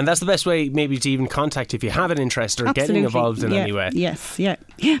 And that's the best way maybe to even contact if you have an interest or Absolutely. getting involved in any way. Yes. Yeah.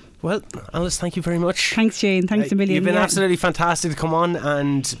 Well, Alice, thank you very much. Thanks, Shane. Thanks a million. You've been absolutely fantastic to come on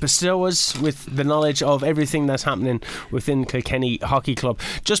and bestow us with the knowledge of everything that's happening within Kilkenny Hockey Club.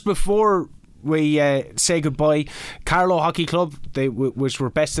 Just before we say goodbye, Carlow Hockey Club, which were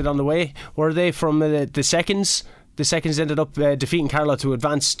bested on the way, were they from the seconds? The seconds ended up defeating Carlow to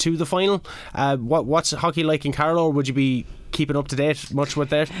advance to the final. What's hockey like in Carlow? Or would you be keeping up to date much with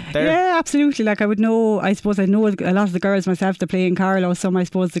there? Yeah, absolutely. Like I suppose I know a lot of the girls myself that play in Carlow. Some, I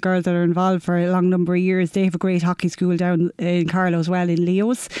suppose, the girls that are involved for a long number of years, they have a great hockey school down in Carlow as well, in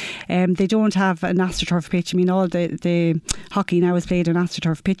Leo's. They don't have an AstroTurf pitch. I mean, all the hockey now is played on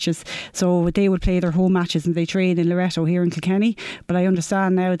AstroTurf pitches, so they would play their home matches and they train in Loretto here in Kilkenny. But I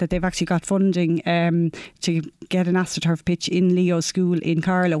understand now that they've actually got funding to get an AstroTurf pitch in Leo's school in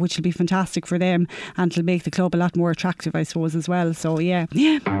Carlow, which will be fantastic for them and it'll make the club a lot more attractive, I suppose, as well. So yeah.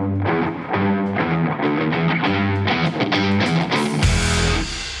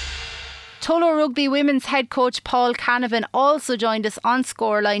 Tullow Rugby women's head coach Paul Canavan also joined us on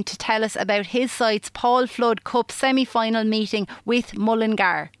Scoreline to tell us about his side's Paul Flood Cup semi-final meeting with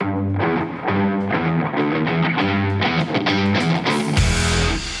Mullingar.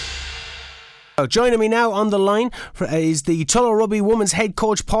 Joining me now on the line is the Tullow Rugby women's head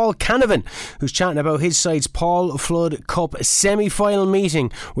coach Paul Canavan, who's chatting about his side's Paul Flood Cup semi-final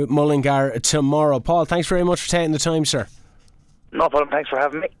meeting with Mullingar tomorrow. Paul, thanks very much for taking the time, sir. No problem, thanks for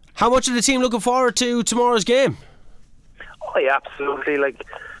having me. How much of the team looking forward to tomorrow's game? Oh yeah, absolutely. Like,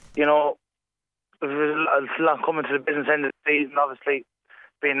 there's a lot coming to the business end of the season. Obviously,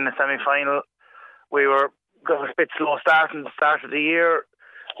 being in the semi-final, we got a bit slow start in the start of the year.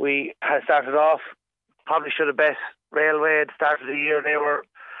 We had started off, probably should have bet Railway at the start of the year. They were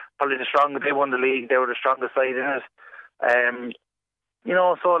probably the strongest. They won the league. They were the strongest side in it.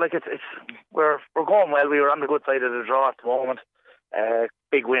 So like we're going well. We were on the good side of the draw at the moment.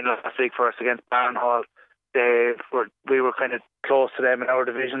 Big win last week for us against Barnhall. We were kind of close to them in our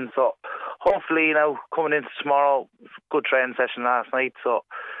division. So hopefully now coming into tomorrow, good training session last night. So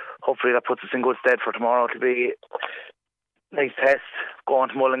hopefully that puts us in good stead for tomorrow. It'll be nice test going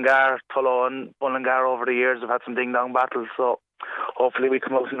to Mullingar. Tullow and Mullingar over the years have had some ding-dong battles, so hopefully we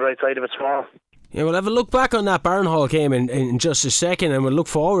come out on the right side of it tomorrow. Yeah, we'll have a look back on that Barnhall game in just a second, and we'll look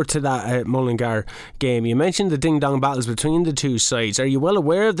forward to that Mullingar game. You mentioned the ding-dong battles between the two sides. Are you well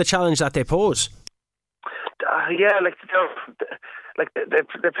aware of the challenge that they pose? Yeah, they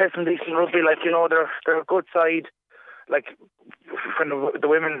play some decent rugby. They're a good side. Like when the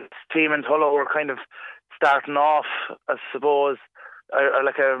women's team in Tullow were kind of starting off, I suppose, I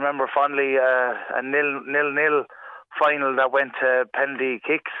remember fondly a 0-0 final that went to penalty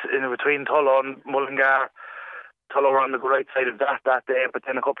kicks in between Tullow and Mullingar. Tullow were on the right side of that day, but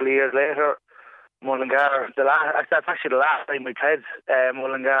then a couple of years later, Mullingar, that's actually the last time we played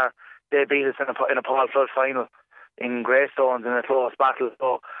Mullingar. They beat us in a Paul Flood final in Greystones in a close battle.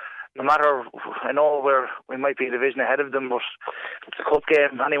 So no matter, I know we might be a division ahead of them, but it's a cup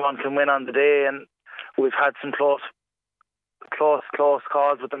game. Anyone can win on the day, and we've had some close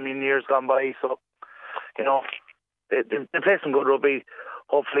calls with them in years gone by. So, they play some good rugby.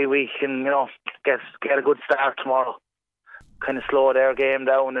 Hopefully we can, get a good start tomorrow. Kind of slow their game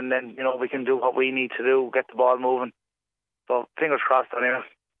down, and then we can do what we need to do, get the ball moving. So fingers crossed anyway.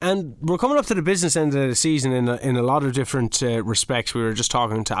 And we're coming up to the business end of the season in a lot of different respects. We were just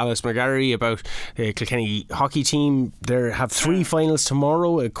talking to Alice McGarry about the Kilkenny hockey team. They have 3 finals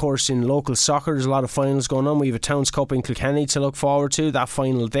tomorrow. Of course, in local soccer, there's a lot of finals going on. We have a Towns Cup in Kilkenny to look forward to, that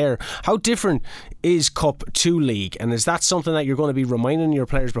final there. How different is Cup to League? And is that something that you're going to be reminding your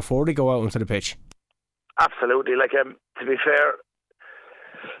players before they go out onto the pitch? Absolutely. To be fair,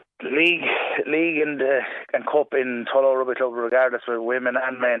 League and Cup in Tullow Rugby Club, regardless of women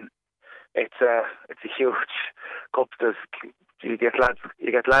and men, it's a huge cup. You get lads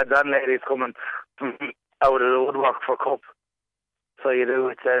and ladies coming out of the woodwork for Cup. So you do.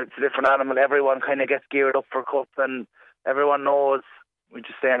 It's a different animal. Everyone kind of gets geared up for Cup, and everyone knows. We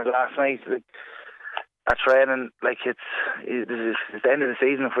just saying it last night. At training, it's the end of the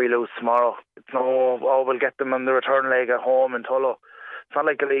season if we lose tomorrow. It's we'll get them on the return leg at home in Tullow. It's not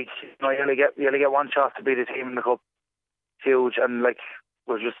like the league. You only get one shot to beat a team in the cup. It's huge, and we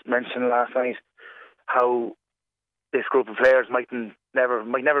were just mentioning last night how this group of players might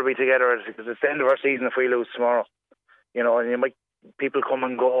never be together, because it's the end of our season if we lose tomorrow. And people come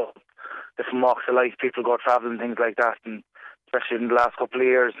and go, different walks of life. People go travelling, things like that, and especially in the last couple of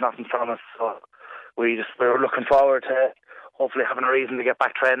years, nothing's promised. So we're looking forward to hopefully having a reason to get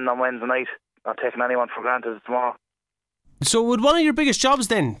back training on Wednesday night, not taking anyone for granted tomorrow. So would one of your biggest jobs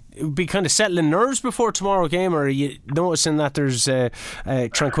then be kind of settling nerves before tomorrow game, or are you noticing that there's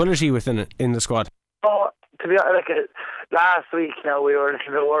tranquility within it in the squad? Oh, to be honest, last week we were a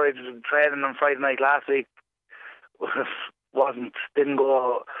little bit worried. Training on Friday night last week didn't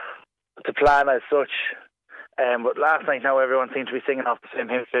go to plan as such. But last night everyone seemed to be singing off the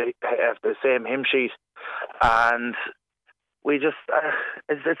same hymn sheet, and we just I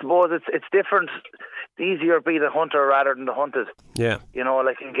suppose it's different. It's easier to be the hunter rather than the hunted. Yeah.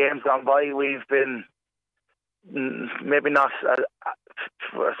 In games gone by, we've been maybe not.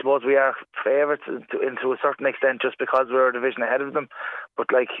 I suppose we are favourites to a certain extent just because we're a division ahead of them. But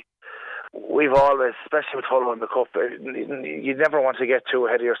we've always, especially with Hull in the cup, you never want to get too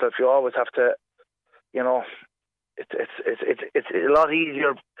ahead of yourself. You always have to, it's a lot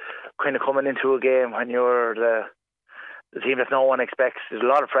easier kind of coming into a game when you're the team that no one expects. There's a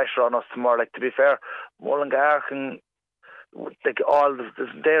lot of pressure on us tomorrow. To be fair, Mullingar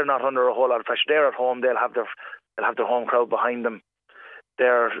they're not under a whole lot of pressure. They're at home. They'll have their home crowd behind them.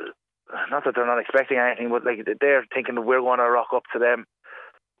 They're not that they're not expecting anything, but they're thinking that we're going to rock up to them,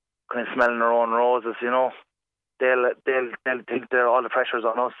 kind of smelling their own roses. They'll think all the pressure's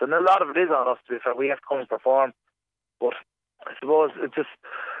on us, and a lot of it is on us. To be fair, we have to come and perform. But I suppose it's just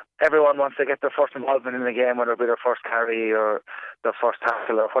everyone wants to get their first involvement in the game, whether it be their first carry or their first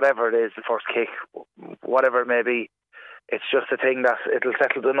tackle or whatever it is, the first kick, whatever it may be. It's just a thing that it'll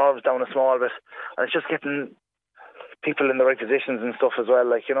settle the nerves down a small bit, and it's just getting people in the right positions and stuff as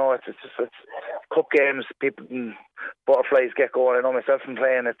well. It's cup games. People, butterflies get going. I know myself from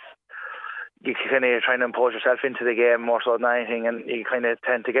playing. You kind of trying to impose yourself into the game more so than anything, and you kind of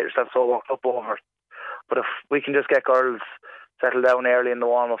tend to get yourself so worked up over it. But if we can just get girls settled down early in the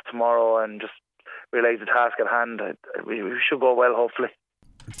warm-up tomorrow and just realise the task at hand, we should go well, hopefully.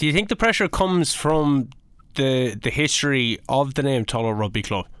 Do you think the pressure comes from the history of the name Tullow Rugby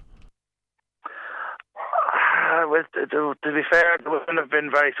Club? To be fair, the women have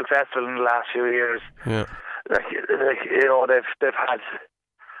been very successful in the last few years. Yeah. They've had,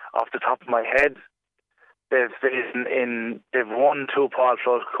 off the top of my head, they've won 2 Paul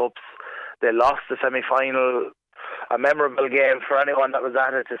Flood Cups. They lost the semi-final, a memorable game for anyone that was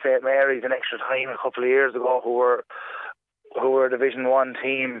at it, to St Mary's in extra time a couple of years ago, who were a Division 1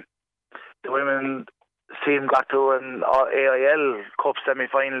 team. The women's team got to an AIL Cup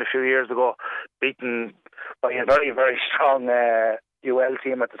semi-final a few years ago, beaten by a very, very strong UL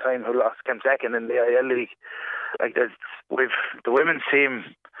team at the time who came second in the AIL League. The women's team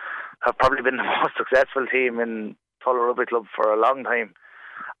have probably been the most successful team in Tullow Rugby Club for a long time,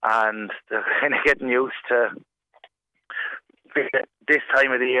 and they're kind of getting used to this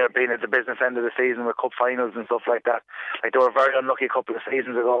time of the year being at the business end of the season with cup finals and stuff like that. They were very unlucky a couple of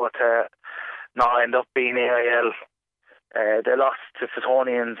seasons ago to not end up being AIL. They lost to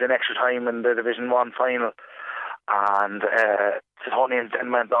Suttonians in extra time in the Division 1 final, and Suttonians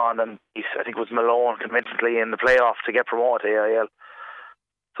then went on and I think it was Malone convincingly in the playoff to get promoted to AIL.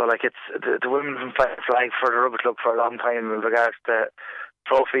 So it's the women have been flagged for the rugby club for a long time in regards to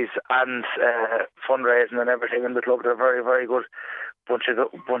trophies and fundraising and everything in the club. They're a very, very good bunch of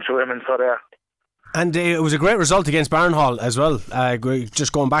women, so they're. And it was a great result against Barnhall as well,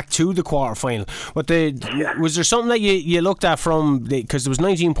 just going back to the quarter-final. But was there something that you looked at because there was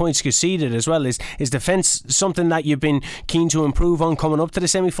 19 points conceded as well? Is defence something that you've been keen to improve on coming up to the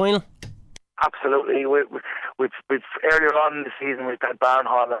semi-final? Absolutely. We've earlier on in the season we've had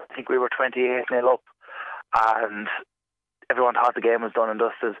Barnhall. I think we were 28-0 up, and everyone thought the game was done and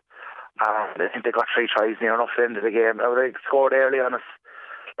dusted. I think they got 3 tries near enough into the game. They scored early on us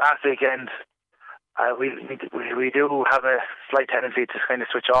last weekend. We do have a slight tendency to kind of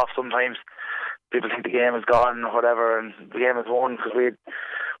switch off sometimes. People think the game is gone or whatever, and the game is won because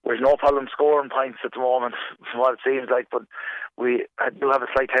we've no problem scoring points at the moment, from what it seems like. But we do have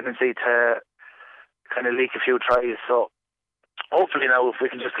a slight tendency to kind of leak a few tries. So hopefully now, if we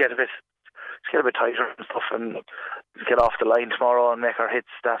can just get a bit tighter and stuff, and get off the line tomorrow and make our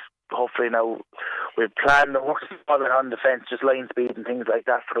hits, that hopefully now we've planned and worked on defence, just line speed and things like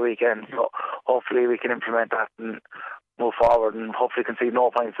that for the weekend. So hopefully we can implement that and move forward, and hopefully concede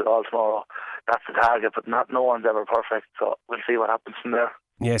no points at all tomorrow. That's the target, but no one's ever perfect, so we'll see what happens from there.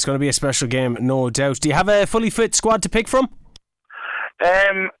 Yeah, it's going to be a special game, no doubt. Do you have a fully fit squad to pick from?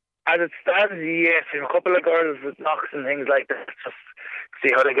 As it stands, yes, a couple of girls with knocks and things like that, just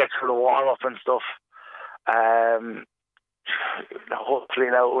see how they get through the warm up and stuff. Hopefully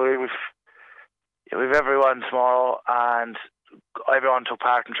now we've everyone tomorrow, and everyone took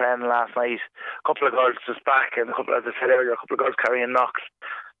part in training last night. A couple of girls just back, and as I said earlier, a couple of girls carrying knocks.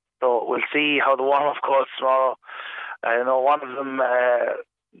 So we'll see how the warm up goes tomorrow. I know one of them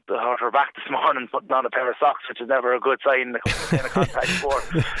hurt her back this morning putting on a pair of socks, which is never a good sign in a contact sport.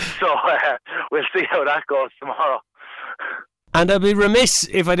 So we'll see how that goes tomorrow. And I'd be remiss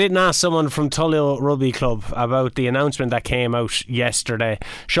if I didn't ask someone from Tullio Rugby Club about the announcement that came out yesterday.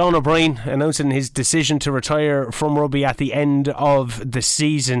 Sean O'Brien announcing his decision to retire from rugby at the end of the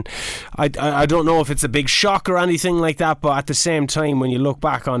season. I don't know if it's a big shock or anything like that, but at the same time, when you look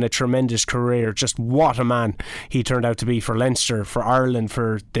back on a tremendous career, just what a man he turned out to be for Leinster, for Ireland,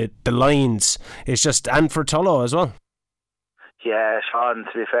 for the Lions, it's just, and for Tullio as well. Yeah, Sean,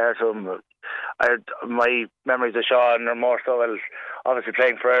 to be fair to him, my memories of Sean are more so as obviously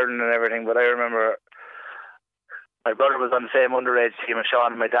playing for Ireland and everything, but I remember my brother was on the same underage team as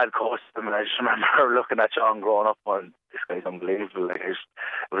Sean, and my dad coached him, and I just remember looking at Sean growing up and this guy's unbelievable. Like, it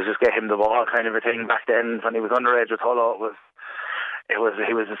was just get him the ball kind of a thing back then. When he was underage with Tullio, he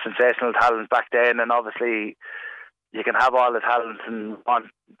was a sensational talent back then, and obviously you can have all the talent and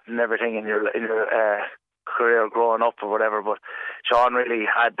everything in your career growing up or whatever, but Sean really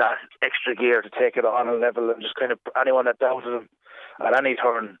had that extra gear to take it on a level, and just kind of anyone that doubted him at any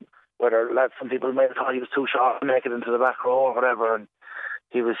turn, whether some people might have thought he was too short to make it into the back row or whatever, and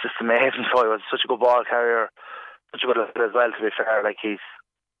he was just amazing. So he was such a good ball carrier, such a good athlete as well, to be fair. Like, he's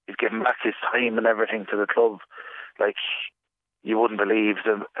given back his time and everything to the club. Like, you wouldn't believe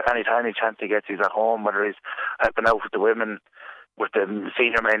any chance he gets, he's at home, whether he's helping out with the women, with the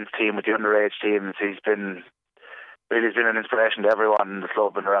senior men's team, with the underage teams. He's been an inspiration to everyone in the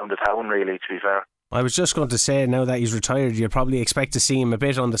club and around the town, really, to be fair. I was just going to say, now that he's retired, you'll probably expect to see him a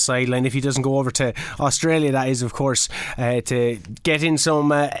bit on the sideline if he doesn't go over to Australia, that is, of course, to get in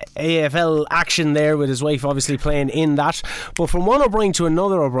some AFL action there, with his wife obviously playing in that. But from one O'Brien to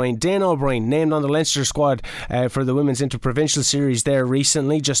another O'Brien, Dana O'Brien named on the Leinster squad for the Women's Interprovincial Series there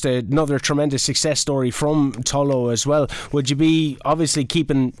recently. Just another tremendous success story from Tullio as well. Would you be obviously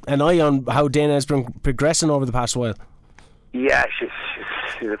keeping an eye on how Dana has been progressing over the past while? Yeah, she's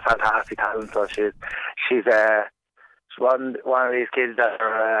a fantastic talent. So she's one of these kids that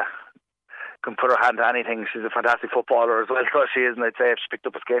can put her hand to anything. She's a fantastic footballer as well. So she is, and I'd say if she picked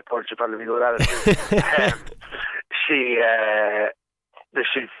up a skateboard, she'd probably be good at it. She's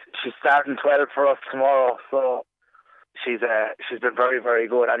starting 12 for us tomorrow. So she's been very, very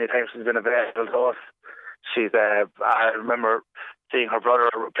good. Anytime she's been available to us, I remember seeing her brother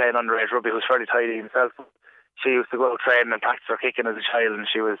playing underage rugby, who's fairly tidy himself. She used to go train and practice her kicking as a child, and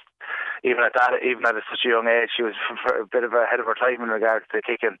she was even at such a young age, she was a bit of ahead of her time in regards to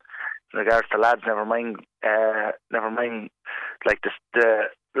kicking, in regards to lads. Never mind like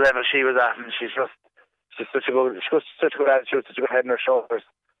the level she was at, and she's such a good attitude, such a good head on her shoulders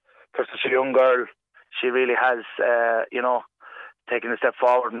for such a young girl. She really has taken a step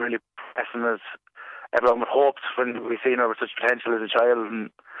forward and really progressing as everyone would hoped when we seen her with such potential as a child, and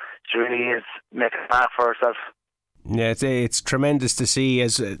she really is making a mark for herself. Yeah, it's tremendous to see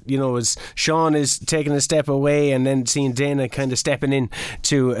as Sean is taking a step away and then seeing Dana kind of stepping in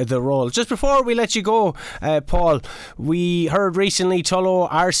to the role. Just before we let you go, Paul, we heard recently Tullow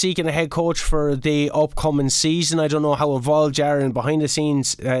are seeking a head coach for the upcoming season. I don't know how involved you are in behind the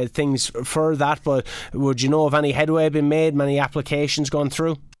scenes things for that, but would you know of any headway been made, many applications gone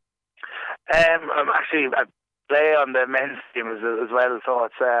through? I'm actually I play on the men's team as well, so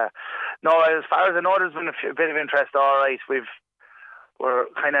it's no, as far as I know, there's been a bit of interest. All right, we're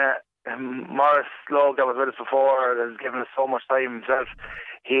kind of Morris Logue that was with us before has given us so much time himself.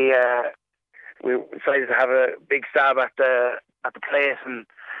 We decided to have a big stab at the place, and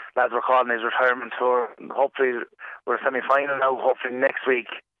lads were calling his retirement tour. Hopefully, we're semi-final now. Hopefully next week.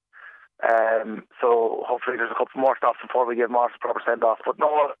 So hopefully there's a couple more stuff before we give Morris a proper send off. But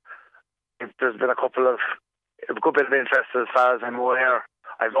no, there's been a good bit of interest as far as I'm aware.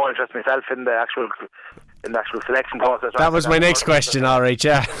 I've no interest myself in the actual selection process. That was my next question. All right,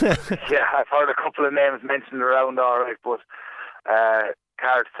 yeah. Yeah, I've heard a couple of names mentioned around. All right, but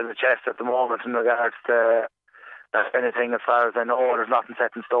cards to the chest at the moment in regards to anything. As far as I know, there's nothing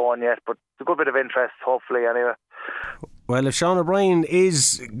set in stone yet, but it's a good bit of interest. Hopefully, anyway. Well, if Sean O'Brien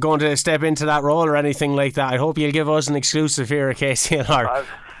is going to step into that role or anything like that, I hope you'll give us an exclusive here at KCLR.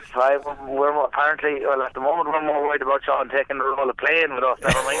 We're apparently, well, at the moment we're more worried about Sean taking the role of playing with us.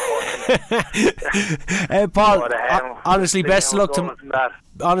 Never mind. Paul, honestly, best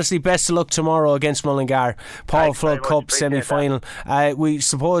of luck tomorrow against Mullingar. Paul Flood Cup semi-final. We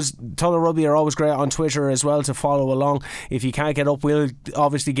suppose Tullow Rugby are always great on Twitter as well to follow along. If you can't get up, we'll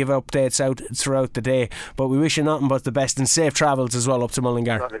obviously give updates out throughout the day. But we wish you nothing but the best and safe travels as well up to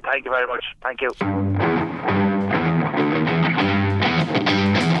Mullingar. Thank you very much. Thank you.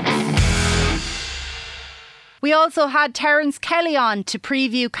 We also had Terence Kelly on to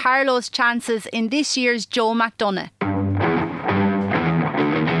preview Carlow's chances in this year's Joe McDonagh.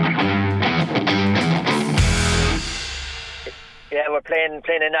 Yeah, we're playing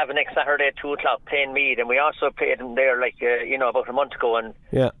in Navan next Saturday at 2 o'clock, playing Meath, and we also played them there about a month ago, and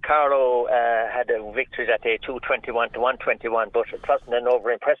Carlow had a victory that day, 221 to 121, but it wasn't an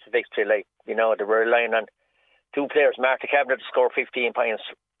over impressive victory. They were relying on two players, Marty Kavanagh to score 15 points,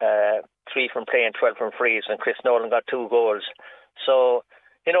 3 from play and 12 from frees, and Chris Nolan got 2 goals. So,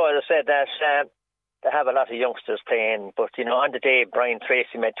 as I said, that they have a lot of youngsters playing, but on the day Brian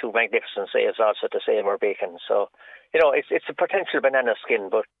Tracy made 2 magnificent saves also to save our bacon. So, it's a potential banana skin,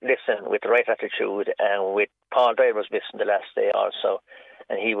 but listen, with the right attitude, and with Paul Dyer was missing the last day also,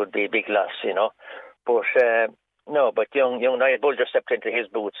 and he would be a big loss, But but young Niall Bulger stepped into his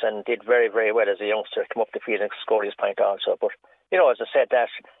boots and did very, very well as a youngster, come up the field and score his point also. But, as I said, that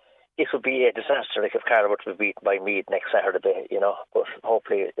it would be a disaster if Carlow were to be beaten by Meath next Saturday, but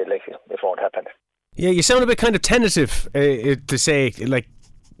hopefully it won't happen. Yeah, you sound a bit kind of tentative to say,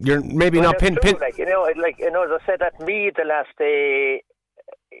 you're maybe not pin. As I said, that Meath the last day,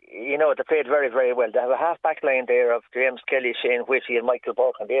 they played very, very well. They have a half-back line there of James Kelly, Shane Whitty and Michael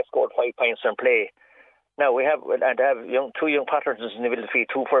Burke, and they've scored 5 points in play. Now they have 2 young Pattertons in the middle field,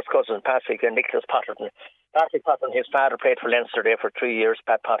 2 first cousins, Patrick and Nicholas Patterton. Patrick Patterton, his father played for Leinster there for 3 years,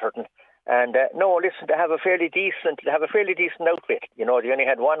 Pat Patterton. And they have a fairly decent outfit. They only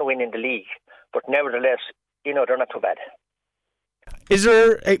had 1 win in the league, but nevertheless, they're not too bad. Is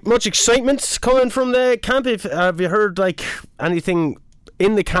there much excitement coming from the camp? Have you heard anything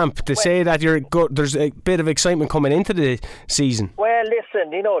in the camp to say that there's a bit of excitement coming into the season? Well,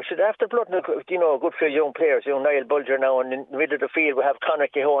 listen, after blooding, good for young players, Niall Bulger now, and in the middle of the field we have Conor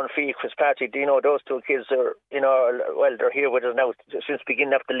Kehoe and Fee Fitzpatrick. Those 2 kids are, they're here with us now since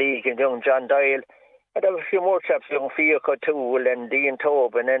beginning of the league, and young John Doyle. And there have a few more chaps, young Fia O'Toole and Dean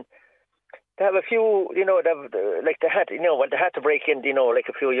Tobe, and then they have a few, they had to break in,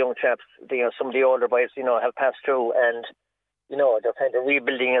 a few young chaps, some of the older boys, have passed through, and they're kind of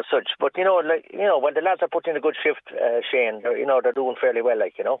rebuilding and such. But, when the lads are putting a good shift, Shane, they're doing fairly well,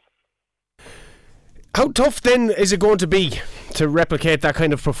 How tough then is it going to be to replicate that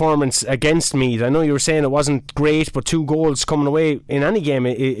kind of performance against Meath? I know you were saying it wasn't great, but 2 goals coming away in any game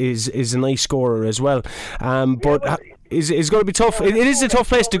is a nice scorer as well. Is it going to be tough? It is a tough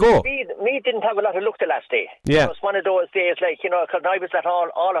place to go. Meath didn't have a lot of luck the last day. Yeah. It was one of those days, because I was at all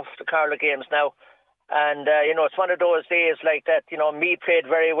of the Carlow games now. And, it's one of those days like that, Meath played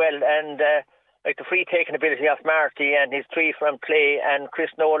very well, and the free taking ability of Marty and his 3 from play, and Chris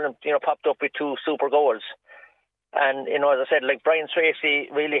Nolan, popped up with 2 super goals. And, as I said, Brian Tracy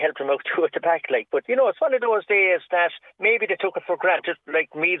really helped him out too at the back, But, it's one of those days that maybe they took it for granted,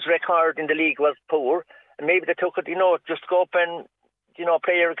 Meath's record in the league was poor, and maybe they took it, just go up and,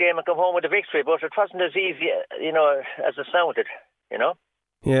 play your game and come home with a victory. But it wasn't as easy, as it sounded,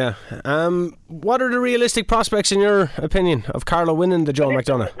 Yeah. What are the realistic prospects, in your opinion, of Carlow winning the Joe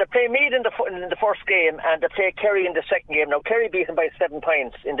McDonagh? They play Meath in the first game, and they play Kerry in the second game. Now, Kerry beat them by 7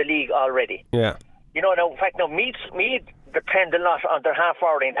 points in the league already. Yeah. In fact, Meath depend a lot on their half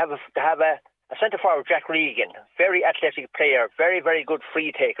forward. They have a centre forward, Jack Regan, very athletic player, very, very good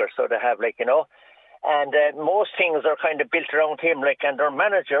free taker. So they have, and most things are kind of built around him, and their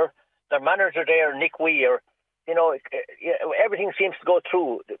manager there, Nick Weir. Everything seems to go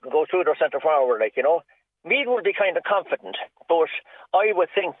through their centre forward, Meath would be kind of confident, but I would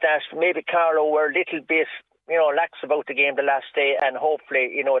think that maybe Carlow were a little bit, lax about the game the last day, and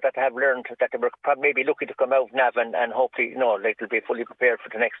hopefully, that they have learned that they were maybe lucky to come out of Navan, and hopefully, they'll be fully prepared for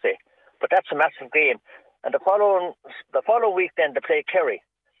the next day. But that's a massive game. And the following week then they play Kerry.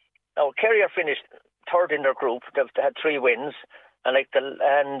 Now, Kerry are finished third in their group. They had 3 wins, and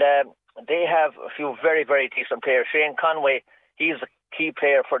they have a few very, very decent players. Shane Conway, he's a key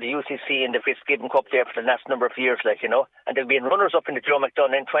player for the UCC in the Fitzgibbon Cup there for the last number of years, and they've been runners-up in the Joe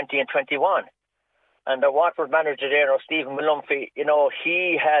McDonagh in 20 and 21. And the Watford manager there, Stephen Malumphey,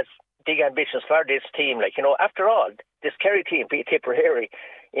 he has big ambitions for this team. After all, this Kerry team beat Tipperary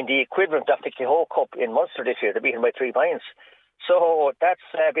in the equivalent of the Kehoe Cup in Munster this year. They beat them by 3 points. So that's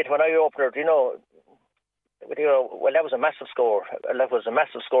a bit of an eye-opener, well, that was a massive score. That was a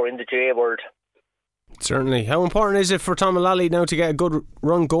massive score in the GA world. Certainly. How important is it for Tom Mullally now to get a good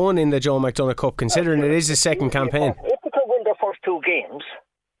run going in the Joe McDonagh Cup, considering it is his second campaign? If they can win their first 2 games,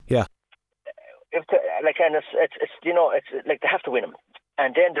 yeah. It's they have to win them,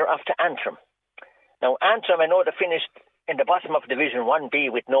 and then they're off to Antrim. Now Antrim, I know they finished in the bottom of Division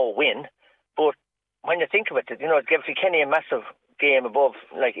 1B with no win, but when you think of it, it gives Kenny a massive game above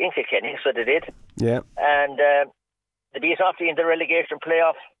Inchilkenny, so they did. Yeah. And they beat Offaly in the relegation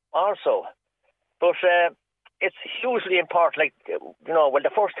playoff also. But it's hugely important,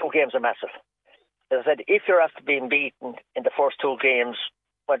 the first 2 games are massive. As I said, if you're after being beaten in the first 2 games,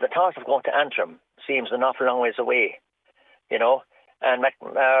 well, the thought of going to Antrim seems an awful long ways away, And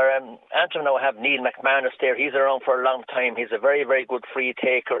Antrim now have Neil McManus there. He's around for a long time. He's a very, very good free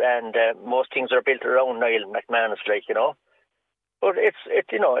taker, and most things are built around Neil McManus, But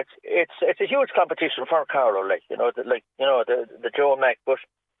it's a huge competition for Carlow, the Joe Mac. But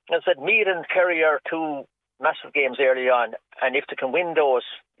as I said, Meath and Kerry are 2 massive games early on, and if they can win those,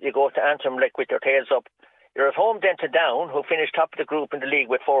 you go to Antrim with their tails up. You're at home then to Down, who finished top of the group in the league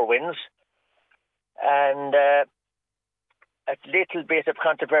with 4 wins, and a little bit of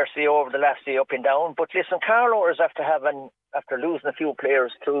controversy over the last day up and down. But listen, Carlow is after losing a few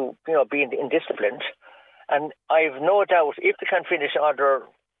players to being indisciplined, and I've no doubt if they can finish other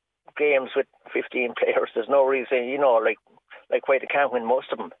games with 15 players, there's no reason why they can't win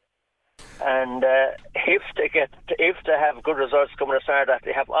most of them. And if they have good results coming to start, that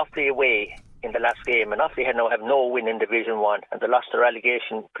they have Offaly away in the last game, and Offaly now have no win in Division 1, and they lost their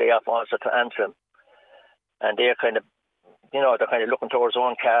relegation playoff also to Antrim, and they're kind of looking towards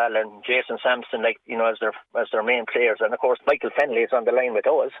Owen Carl and Jason Sampson, as their main players. And of course, Michael Fennelly is on the line with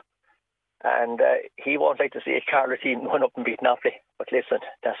us, and he won't like to see a Carlow team going up and beating Offaly. But listen,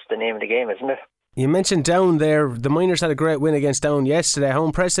 that's the name of the game, isn't it? You mentioned Down there. The Miners had a great win against Down yesterday. How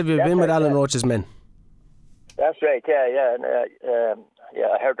impressed have you been with Alan Roach's men? That's right, yeah. And,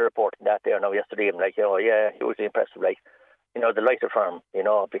 I heard the report on that there now yesterday evening, hugely impressive, the lighter firm,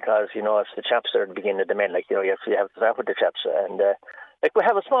 because, it's the chaps that are at the beginning of the men, you have to start with the chaps. And, we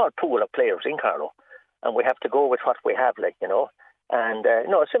have a small pool of players in Carlow, and we have to go with what we have, And,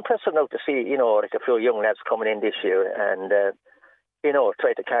 it's impressive now to see, a few young lads coming in this year and,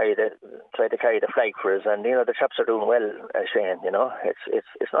 try to carry the flag for us. And, the chaps are doing well, Shane,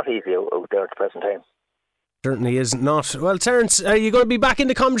 It's not easy out there at the present time. Certainly is not. Well, Terence, are you going to be back in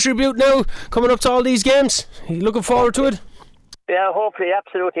the commentary booth now, coming up to all these games? Are you looking forward to it? Yeah, hopefully,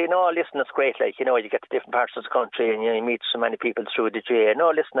 absolutely. Listen, it's great. You get to different parts of the country and you meet so many people through the GA.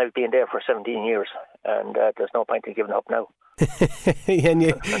 Listen, I've been there for 17 years and there's no point in giving up now. And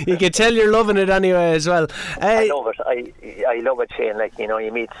you can tell you're loving it anyway as well. I love it. I love it, Shane.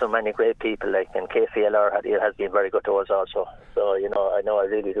 You meet so many great people, and KCLR has been very good to us also. So, I know I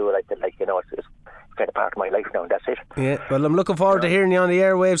really do like it. It's kind of part of my life now, and that's it. Yeah, well, I'm looking forward to hearing you on the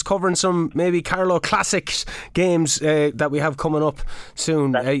airwaves covering some maybe Carlow Classics games that we have coming up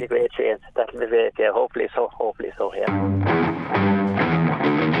soon. That'll be great, Shane. That'll be great, yeah. Hopefully so, yeah.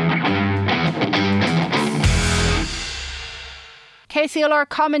 KCLR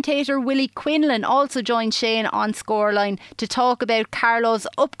commentator Willie Quinlan also joined Shane on Scoreline to talk about Carlow's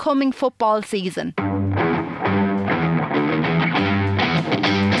upcoming football season.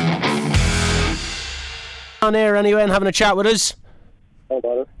 On air anyway and having a chat with us. No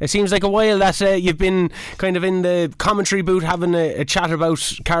bother. It seems like a while that you've been kind of in the commentary booth having a chat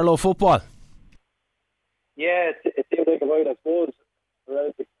about Carlow football. Yeah, it seems like a while, I suppose.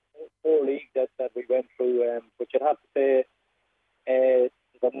 The poor league that we went through, but you'd have to say there's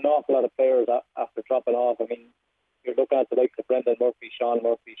an awful lot of players after dropping off. I mean, you're looking at the likes of Brendan Murphy,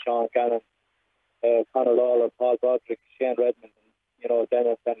 Sean Cannon, Conor Lawler, Paul Broderick, Shane Redmond, and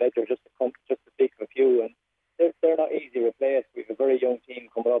Dennis and Ledger, just to speak of a few. And they're not easy to replace. We have a very young team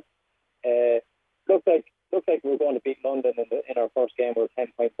coming up. Looked like we were going to beat London in our first game. We were 10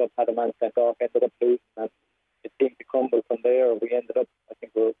 points up, had a man sent off, ended up losing, and it seemed to crumble from there. We ended up, I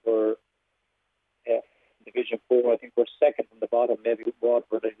think we're Division 4. I think we're second from the bottom. Maybe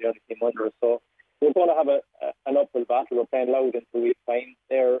Waterford is the only team under us. So we're going to have an upward battle. We're playing Louth in 2 weeks' time.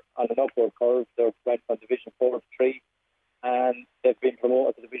 They're on an upward curve. They went from Division 4 to 3, and they've been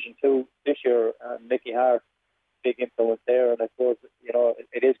promoted to Division 2 this year. Mickey Hart, big influence there, and I suppose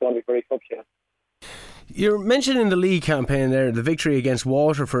it is going to be very tough. You're mentioning the league campaign there, the victory against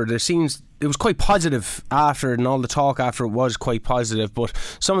Waterford. It was quite positive after, and all the talk after it was quite positive, but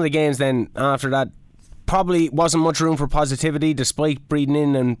some of the games then after that probably wasn't much room for positivity despite breeding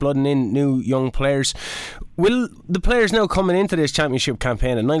in and blooding in new young players. Will the players now coming into this championship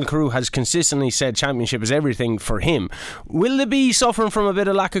campaign, and Niall Carew has consistently said championship is everything for him, will they be suffering from a bit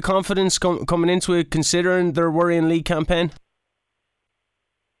of lack of confidence coming into it, considering their worrying league campaign?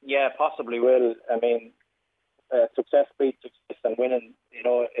 Yeah, possibly will. I mean, success breeds success, and winning,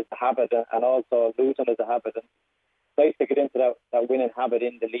 is a habit, and also losing is a habit. And it's nice to get into that winning habit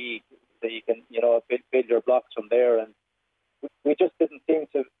in the league, so you can, build your blocks from there. And we just didn't seem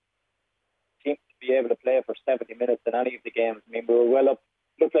to be able to play for 70 minutes in any of the games. I mean, we were well up.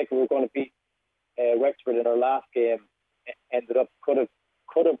 Looked like we were going to beat Wexford in our last game. Ended up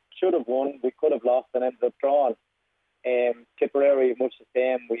should have won. We could have lost and ended up drawn. Tipperary, much the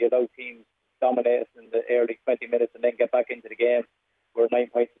same. We allowed teams dominate us in the early 20 minutes and then get back into the game. We're 9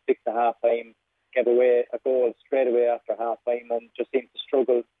 points to 6 at half time. Gave away a goal straight away after half time and just seemed to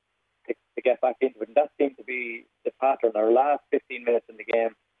struggle to get back into it. And that seemed to be the pattern. Our last 15 minutes in the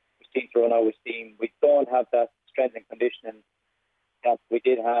game, we seemed to run out of steam. We don't have that strength and conditioning that we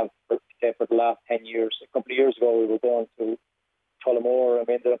did have for the last 10 years. A couple of years ago, we were going to Tullamore and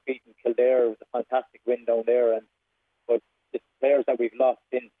we ended up beating Kildare. It was a fantastic win down there. But the players that we've lost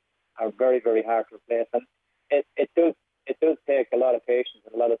since are very, very hard to replace. And it does take a lot of patience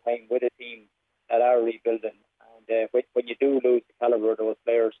and a lot of time with a team that are rebuilding. And when you do lose the calibre of those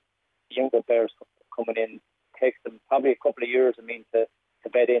players, the younger players coming in, takes them probably a couple of years, to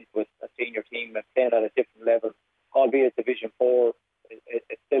bed into a senior team and playing at a different level. Albeit Division 4,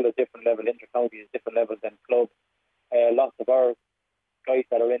 it's still a different level. Inter-county is a different level than club. Lots of our guys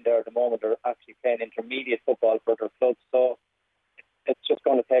that are in there at the moment are actually playing intermediate football for their clubs. So it's just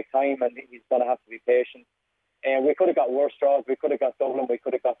going to take time, and he's going to have to be patient. And we could have got worse draws. We could have got Dublin. We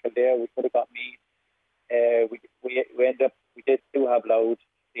could have got Kildare. We could have got Meath. We ended up. We do have Louth.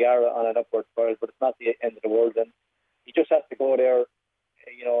 They are on an upward spiral, but it's not the end of the world. And he just has to go there.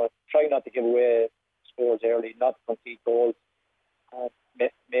 Try not to give away scores early, not to concede goals.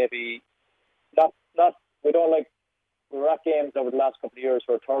 Maybe not. We don't like. We were at games over the last couple of years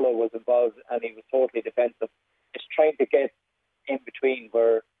where Turlough was involved and he was totally defensive. It's trying to get in between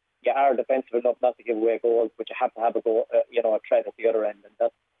where you are defensive enough not to give away goals, but you have to have a goal, a threat at the other end, and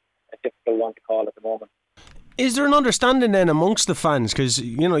that's a difficult one to call at the moment. Is there an understanding then amongst the fans? Because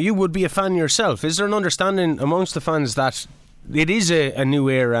you would be a fan yourself. Is there an understanding amongst the fans that it is a new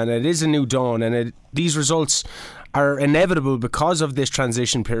era and it is a new dawn, and these results are inevitable because of this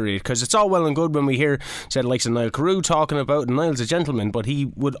transition period? Because it's all well and good when we hear, said like Niall Carew talking about, and Niall's a gentleman, but he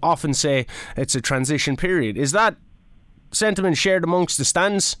would often say it's a transition period. Is that sentiment shared amongst the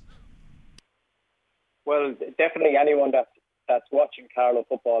stands? Well, definitely anyone that's watching Carlow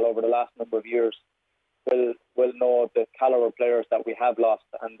football over the last number of years will know the calibre of players that we have lost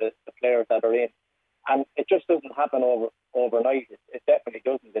and the players that are in. And it just doesn't happen overnight. It definitely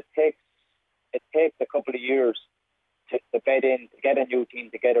doesn't. It takes a couple of years to bed in, to get a new team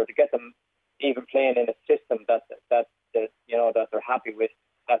together, to get them even playing in a system that they're happy with,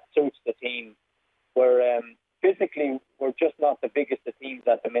 that suits the team. Where physically we're just not the biggest of teams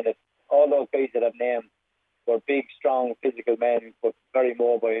at the minute. All those guys that I've named were big, strong, physical men, but very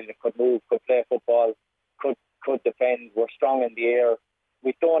mobile, could move, could play football, could defend, were strong in the air.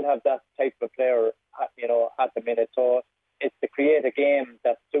 We don't have that type of player, at the minute. So it's to create a game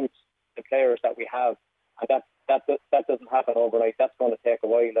that suits the players that we have, and that doesn't happen overnight. That's going to take a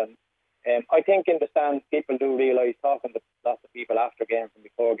while. And I think in the stands, people do realise, talking to lots of people after games and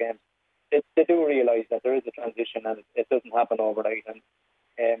before games, they do realise that there is a transition and it doesn't happen overnight, and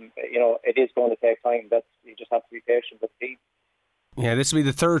it is going to take time. That you just have to be patient with the team. Yeah, this will be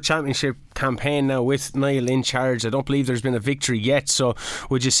the third championship campaign now with Niall in charge. I don't believe there's been a victory yet. So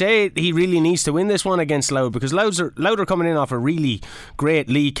would you say he really needs to win this one against Louth? Because Louth are coming in off a really great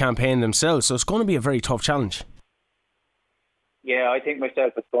league campaign themselves, so it's going to be a very tough challenge. Yeah, I think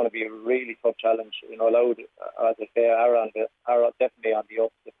myself it's going to be a really tough challenge. Louth, as I say, are definitely on the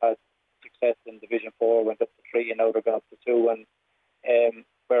up. They've had success in Division 4, went up to 3, and now they're going up to 2. And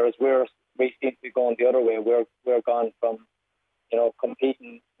whereas we seem to be going the other way. We're gone from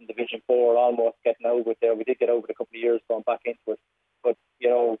competing in Division 4, almost getting over there. We did get over it a couple of years, going back into it. But,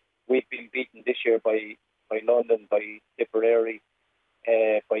 we've been beaten this year by London, by Tipperary,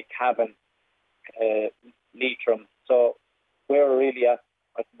 by Cavan, Leitrim. So we're really at,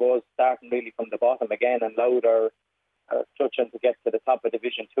 I suppose, starting really from the bottom again, and Louth are touching to get to the top of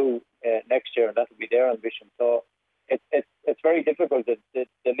Division 2 next year, and that will be their ambition. So it's very difficult. The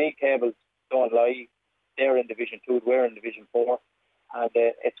league tables don't lie. They're in Division 2, we're in Division 4, and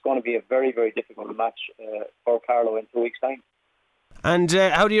it's going to be a very, very difficult match for Carlow in 2 weeks' time. And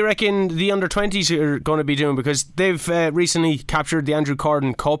how do you reckon the under-20s are going to be doing? Because they've recently captured the Andrew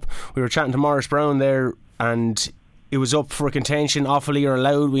Corden Cup. We were chatting to Maurice Brown there, and it was up for contention. Offaly or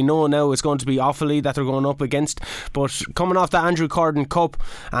Louth. We know now it's going to be Offaly that they're going up against. But coming off that Andrew Corden Cup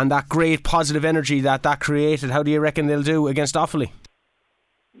and that great positive energy that created, how do you reckon they'll do against Offaly?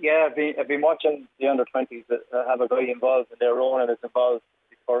 Yeah, I've been watching the under-20s that have a guy involved in their own, and is involved,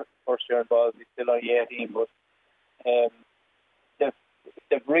 first year involved, he's still only 18, but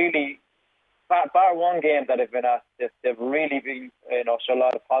they've really, bar one game that I've been at, they've really been, shown a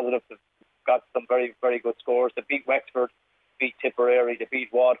lot of positives. They've got some very, very good scores. They beat Wexford, beat Tipperary, they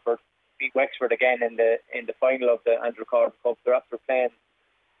beat Waterford, beat Wexford again in the final of the Andrew Corden Cup. They're after playing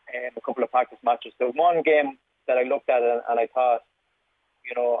a couple of practice matches. The one game that I looked at and I thought,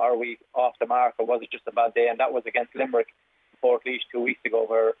 are we off the mark, or was it just a bad day? And that was against Limerick in Portlaoise 2 weeks ago,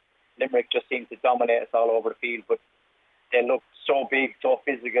 where Limerick just seemed to dominate us all over the field. But they looked so big, so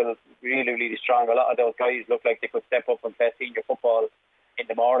physical, really, really strong. A lot of those guys looked like they could step up and play senior football in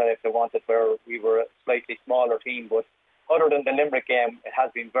the morning if they wanted, where we were a slightly smaller team. But other than the Limerick game, it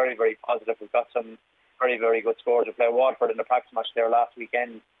has been very, very positive. We've got some very, very good scores. We played Waterford in the practice match there last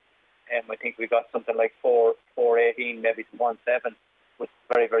weekend. I think we got something like 4-18, maybe to 1-7. Was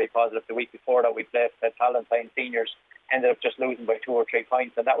very, very positive. The week before that, we played Palestine Seniors, ended up just losing by 2 or 3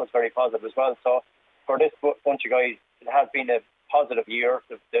 points, and that was very positive as well. So for this bunch of guys, it has been a positive year.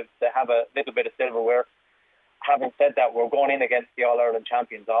 They have a little bit of silverware. Having said that, we're going in against the All-Ireland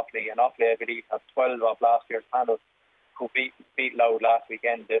champions, Offaly, and Offaly, I believe, have 12 of last year's panel who beat Louth last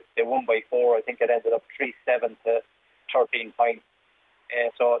weekend. They won by 4. I think it ended up 3-7 to 13 points.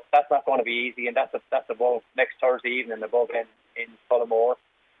 So that's not going to be easy, and that's above next Thursday evening above in Tullamore.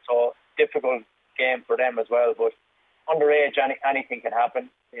 So difficult game for them as well. But underage, anything can happen.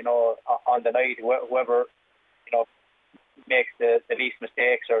 On the night, whoever makes the least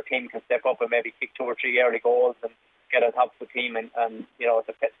mistakes, or a team can step up and maybe kick 2 or 3 early goals and get on top of the team, and it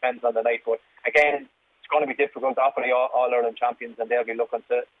depends on the night. But again, it's going to be difficult. Offaly All-Ireland champions, and they'll be looking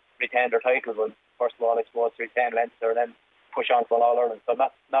to retain their title. But first of all, I suppose, to retain Leinster and then push on to an All-Ireland. So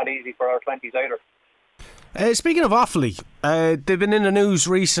that's not easy for our 20s either. Speaking of Offaly, they've been in the news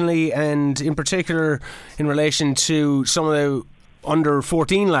recently, and in particular in relation to some of the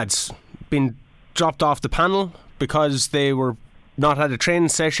under-14 lads being dropped off the panel because they were not at a training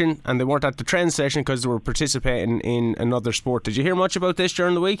session, and they weren't at the training session because they were participating in another sport. Did you hear much about this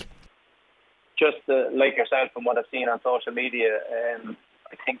during the week? Just like yourself, from what I've seen on social media,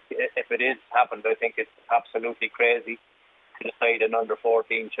 I think if it is happened, I think it's absolutely crazy to decide an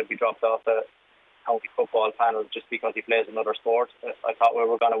under-14 should be dropped off the county football panel just because he plays another sport. I thought we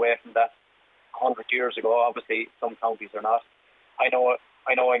were gone away from that 100 years ago. Obviously, some counties are not. I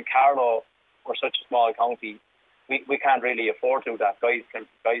know in Carlow, we're such a small county, we can't really afford to do that. Guys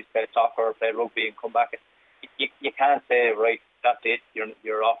play soccer or play rugby and come back. You can't say, right, that's it,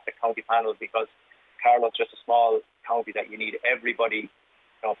 you're off the county panel, because Carlow's just a small county that you need everybody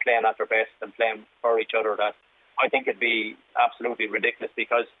playing at their best and playing for each other. That I think it'd be absolutely ridiculous,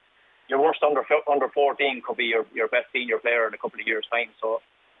 because your worst under 14 could be your best senior player in a couple of years' time. So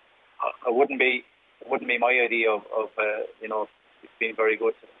it wouldn't be my idea of being very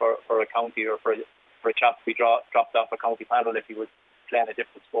good for a county, or for a chap to be dropped off a county panel if he was playing a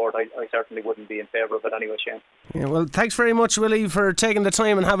different sport. I certainly wouldn't be in favour of it anyway, Shane. Yeah, well, thanks very much, Willie, for taking the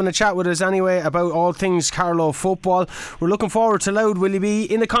time and having a chat with us anyway about all things Carlow football. We're looking forward to Louth. Will you be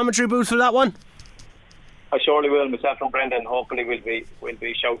in the commentary booth for that one? I surely will. Myself and Brendan, hopefully we'll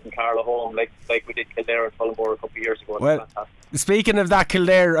be shouting Carlow home like we did Kildare and Tullamore a couple of years ago. Well, speaking of that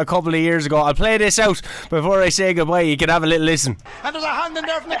Kildare a couple of years ago, I'll play this out before I say goodbye. You can have a little listen. And there's a hand in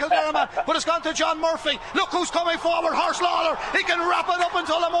there from the Kildare man, but it's gone to John Murphy. Look who's coming forward, Horse Lawler. He can wrap it up in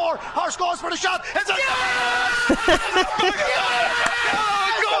Tullamore. Horse goes for the shot. It's a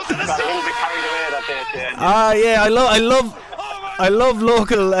I love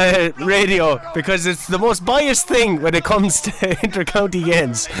local radio because it's the most biased thing when it comes to inter-county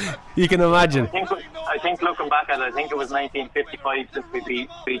games. You can imagine. I think looking back at it, I think it was 1955 since we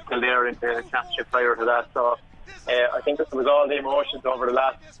beat Kildare into the championship prior to that. So I think it was all the emotions over the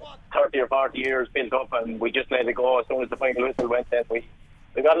last 30 or 40 years built up, and we just let it go as soon as the final whistle went in.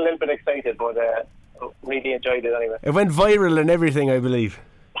 We got a little bit excited, but really enjoyed it anyway. It went viral and everything, I believe.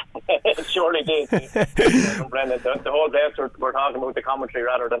 It surely did. Brendan, the whole day we're talking about the commentary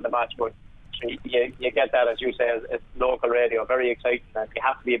rather than the match, but you get that, as you say, it's local radio, very exciting, and you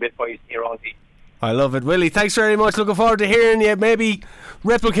have to be a bit biased in your own team. I love it. Willie, thanks very much. Looking forward to hearing you maybe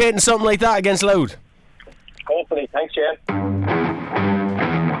replicating something like that against Louth. Hopefully. Thanks, Shane.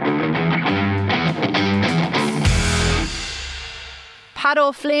 Pat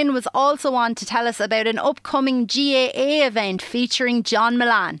O'Flynn was also on to tell us about an upcoming GAA event featuring John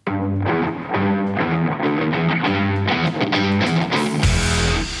Milan.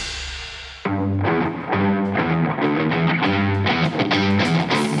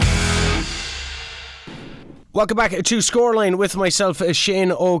 Welcome back to Scoreline with myself,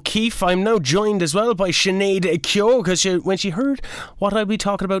 Shane O'Keefe. I'm now joined as well by Sinead Keogh, because when she heard what I'll be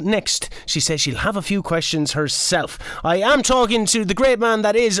talking about next, she says she'll have a few questions herself. I am talking to the great man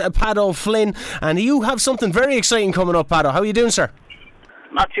that is Pat O'Flynn, and you have something very exciting coming up, Pat. How are you doing, sir?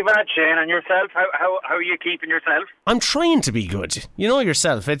 Not too bad, Shane. And yourself? How are you keeping yourself? I'm trying to be good. You know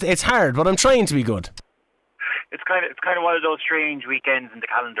yourself. It's hard, but I'm trying to be good. It's kind of one of those strange weekends in the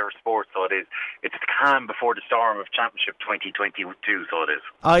calendar of sports, so it is. It's the calm before the storm of Championship 2022, so it is.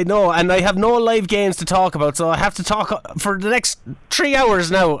 I know, and I have no live games to talk about, so I have to talk for the next 3 hours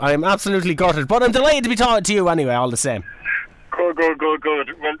now. I'm absolutely gutted, but I'm delighted to be talking to you anyway, all the same. Good. Well,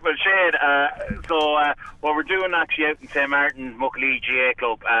 Shane, so what we're doing actually out in St. Martin's Muckalee GA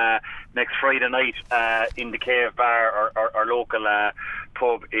Club next Friday night in the Cave Bar, our local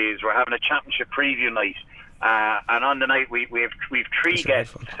pub, is we're having a championship preview night. And on the night we've 3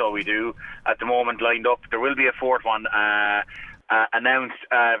 guests, so we do at the moment lined up. There will be a 4th one announced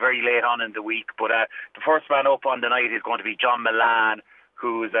very late on in the week, but the first man up on the night is going to be John Milan,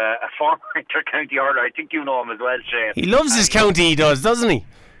 who's a former inter-county hurler. I think you know him as well, Shane. He loves his county, he does, doesn't he?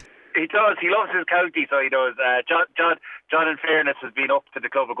 He does. He loves his county, so he does. John, in fairness, has been up to the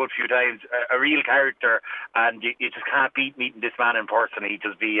club a good few times. A real character, and you just can't beat meeting this man in person. He'd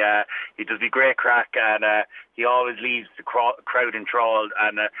just be great crack, and he always leaves the crowd enthralled.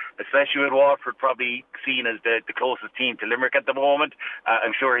 And especially with Waterford probably seen as the closest team to Limerick at the moment,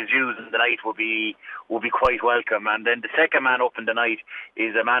 I'm sure his views in the night will be quite welcome. And then the second man up in the night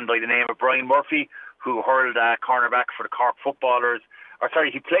is a man by the name of Brian Murphy, who hurled cornerback for the Cork Footballers.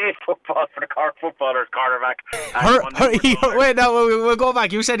 He played football for the Cork Footballers, cornerback. Wait, no, we'll go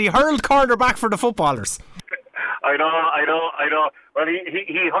back. You said he hurled cornerback for the Footballers. I know. Well,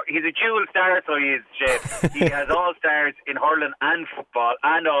 he's a dual star, so he is, Shane. He has all stars in hurling and football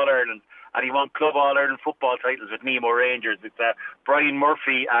and All Ireland, and he won Club All Ireland football titles with Nemo Rangers. It's Brian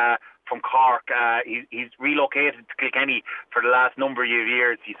Murphy from Cork. He's relocated to Kilkenny for the last number of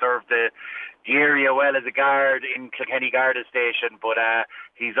years. He served the area well as a guard in Kilkenny Garda Station, but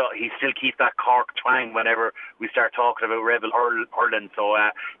he still keeps that Cork twang whenever we start talking about Rebel hurling. So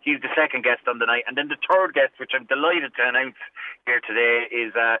he's the second guest on the night, and then the third guest, which I'm delighted to announce here today,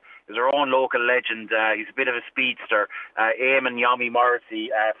 is our own local legend. He's a bit of a speedster, Eamon Yami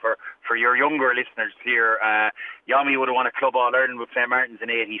Morrissey. For your younger listeners here, Yami would have won a Club All Ireland with St. Martin's in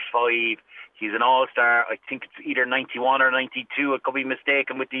 '85. He's an all-star. I think it's either 91 or 92. I could be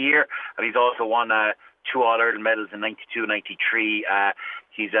mistaken with the year. And he's also won 2 All-Ireland medals in 92, 93.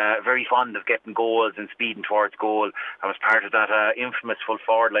 He's very fond of getting goals and speeding towards goal, and was part of that infamous full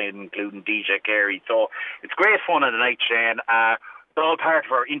forward line, including DJ Carey. So it's great fun on the night, Shane. It's all part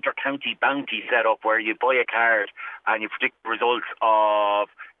of our inter-county bounty setup, where you buy a card and you predict the results of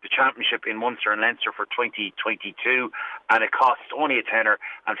the championship in Munster and Leinster for 2022, and it costs only a tenner,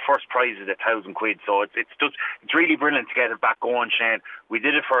 and first prize is £1,000. So it's really brilliant to get it back going, Shane. We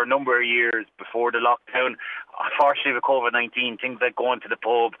did it for a number of years before the lockdown. Unfortunately, with COVID-19, things like going to the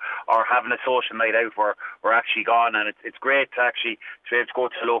pub or having a social night out were actually gone, and it's great to actually be able to go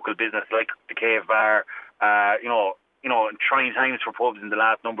to a local business like the Cave Bar, trying times for pubs in the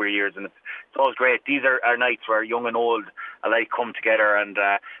last number of years, and it's always great. These are nights where young and old alike come together, and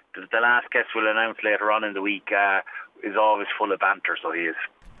the last guest we'll announce later on in the week is always full of banter, so he is.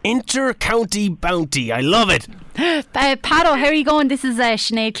 Inter-county bounty, I love it. Pato, how are you going? This is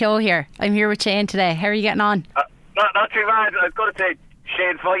Sinead Keogh here. I'm here with Shane today. How are you getting on? Not too bad. I've got to say,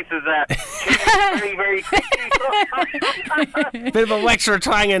 Shane's voice is very, very quickly. Bit of a Wexford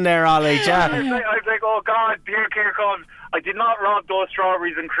twang in there, Ollie. Yeah. I was like, oh God, here comes. I did not rob those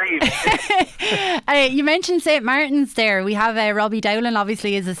strawberries and cream. You mentioned St. Martin's there. We have Robbie Dowling,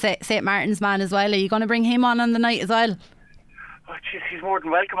 obviously, is a St. Martin's man as well. Are you going to bring him on the night as well? Oh, jeez, he's more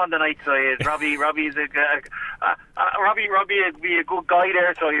than welcome on the night. So he is. Robbie is Robbie would be a good guy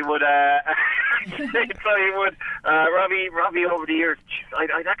there. So he would. Robbie over the years.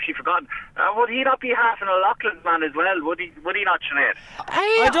 I'd actually forgotten. Would he not be half an O'Loughlin's man as well? Would he not, Sinead?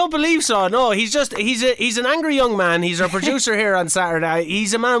 I don't believe so. No, he's an angry young man. He's our producer here on Saturday.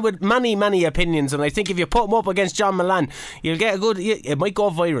 He's a man with many opinions, and I think if you put him up against John Milan, you'll get a good. It might go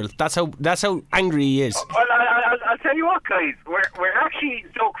viral. That's how angry he is. Well, I'll tell you what, guys. We're actually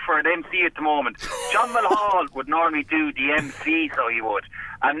stuck for an MC at the moment. John Mulhall would normally do the MC, so he would.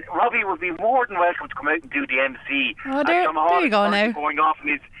 And Robbie would be more than welcome to come out and do the MC. Oh, there you go now. Going off on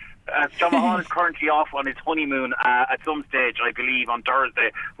his, John Mulhall is currently off on his honeymoon at some stage, I believe, on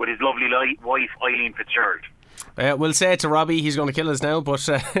Thursday with his lovely wife, Eileen Fitzgerald. We'll say it to Robbie. He's going to kill us now, but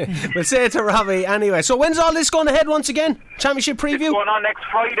we'll say it to Robbie anyway. So when's all this going ahead once again? Championship preview? It's going on next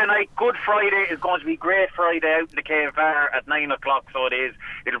Friday night. Good Friday is going to be Great Friday out in the Cave Bar at 9 o'clock, so it is.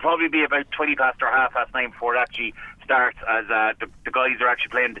 It'll probably be about 20 past or half past 9 before it actually starts, as the guys are actually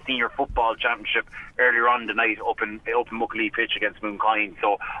playing the Senior Football Championship earlier on the night up in Muckalee pitch against Mooncoin.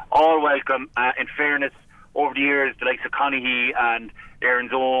 So all welcome. In fairness, over the years, the likes of Conaghy and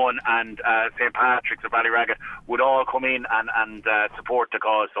Aaron's Own and St. Patrick's or Ballyragget would all come in and support the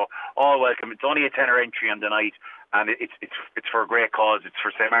cause. So all welcome. It's only a tenner entry on the night, and it's for a great cause. It's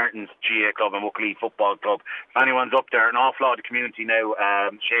for St. Martin's GA Club and Muckalee Football Club. If anyone's up there, an awful lot of the community now,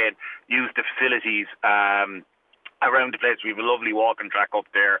 Shane, use the facilities around the place. We have a lovely walking track up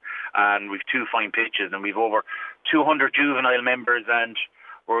there, and we've 2 fine pitches, and we've over 200 juvenile members, and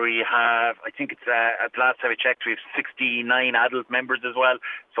where we have, I think it's at last time I checked, we have 69 adult members as well.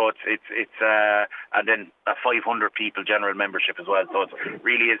 So it's and then 500 people general membership as well. So it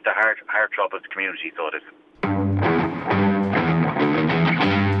really is the heartthrob of the community. So it is.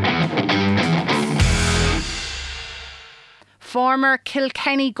 Former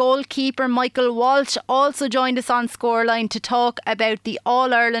Kilkenny goalkeeper Michael Walsh also joined us on Scoreline to talk about the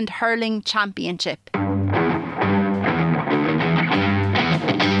All-Ireland Hurling Championship.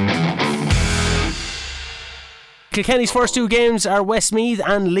 Kilkenny's first 2 games are Westmeath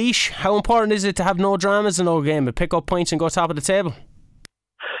and Laois. How important is it to have no dramas in no game, but pick up points and go top of the table?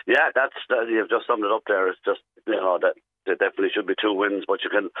 Yeah, you've just summed it up there. It's just, that there definitely should be 2 wins, but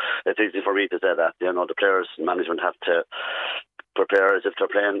it's easy for me to say that. The players and management have to prepare as if they're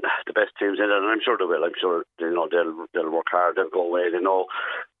playing the best teams in it, and I'm sure they will. I'm sure they'll work hard, they'll go away. They know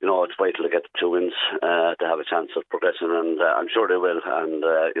it's vital to get 2 wins to have a chance of progressing, and I'm sure they will. And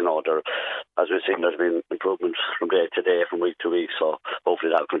as we've seen, there's been improvement from day to day, from week to week, so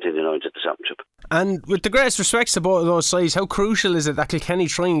hopefully that'll continue now into the championship. And with the greatest respects to both of those sides, how crucial is it that Kilkenny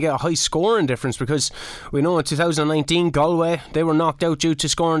try and get a high scoring difference? Because we know in 2019 Galway, they were knocked out due to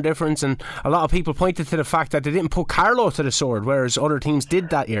scoring difference, and a lot of people pointed to the fact that they didn't put Carlow to the sword, whereas other teams did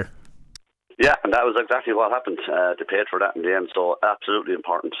that year. Yeah, and that was exactly what happened. They paid for that in the end, so absolutely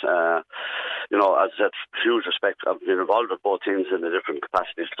important. As I said, huge respect. I've been involved with both teams in the different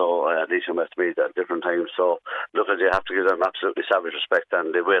capacities, so Laois and Westmeath at different times. So look, you have to give them absolutely savage respect,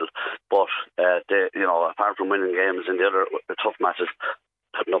 and they will. But apart from winning games in the other tough matches,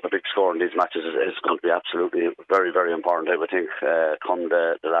 putting up a big score in these matches is going to be absolutely very, very important, I would think, come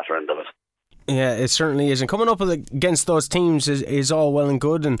the latter end of it. Yeah, it certainly is. And coming up against those teams is all well and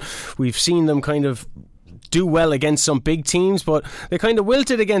good, and we've seen them kind of do well against some big teams, but they kind of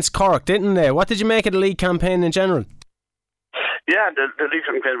wilted against Cork, didn't they? What did you make of the league campaign in general? Yeah, the league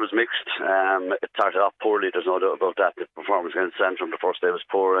campaign was mixed. It started off poorly, there's no doubt about that. The performance against Central the first day was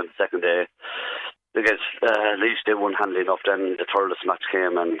poor, and the second day against Laois, they won handily enough. Then the Thurles match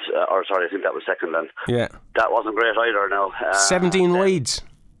came, I think that was second then. Yeah. That wasn't great either now. 17 wides.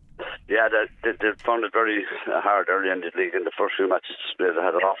 Yeah, they found it very hard early in the league. In the first few matches, they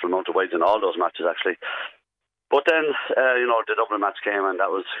had an awful amount of wides in all those matches, actually. But then, the Dublin match came, and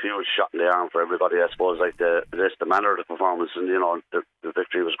that was a huge shot in the arm for everybody, I suppose. Like the manner of the performance, and the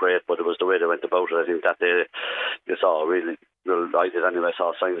victory was great, but it was the way they went about it. I think that they saw a really I did anyway,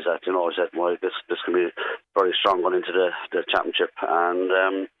 saw signs that, I said, well, this can be very strong going into the championship.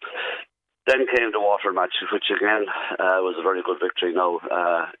 And then came the Waterford match, which again was a very good victory. Now,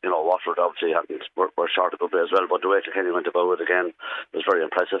 Waterford obviously were short a good bit as well, but the way Kilkenny went about it again was very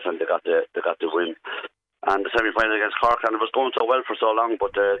impressive, and they got the win. And the semi-final against Cork, and it was going so well for so long,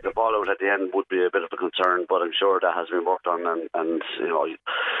 but the ball out at the end would be a bit of a concern. But I'm sure that has been worked on, and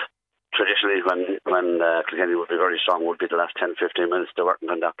traditionally when Kilkenny would be very strong would be the last 10-15 minutes they weren't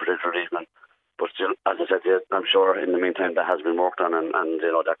on that particular evening. But as I said, I'm sure in the meantime that has been worked on, and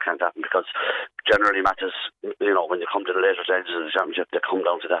that can't happen, because generally matches, when you come to the later stages of the championship, they come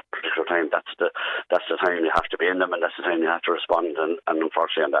down to that particular time. That's the time you have to be in them, and that's the time you have to respond. And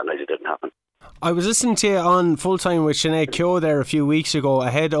unfortunately, on that night, it didn't happen. I was listening to you on Full Time with Sinead Keogh there a few weeks ago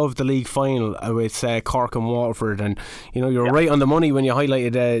ahead of the league final with Cork and Waterford, and you're right on the money when you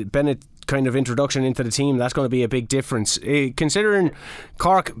highlighted Bennett's kind of introduction into the team. That's going to be a big difference. Considering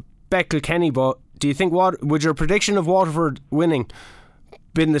Cork bet Kilkenny, but do you think would your prediction of Waterford winning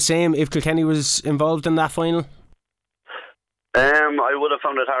been the same if Kilkenny was involved in that final? I would have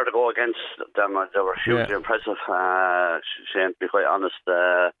found it hard to go against them. They were hugely impressive. Shane, to be quite honest,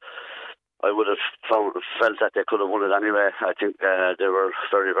 I would have felt that they could have won it anyway. I think they were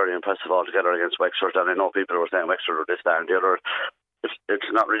very, very impressive altogether against Wexford, and I know people were saying Wexford were this, that and the other. It's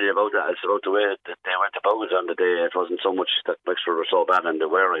not really about that. It's about the way that they went about it on the day. It wasn't so much that Wexford were so bad, and they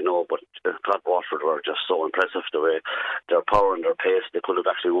were, I know, but God, Waterford were just so impressive. The way their power and their pace, they could have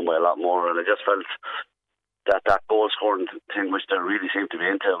actually won by a lot more, and I just felt that goal scoring thing, which they really seemed to be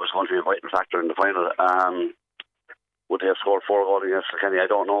into, was going to be a vital factor in the final. Would they have scored 4 goals against Kilkenny?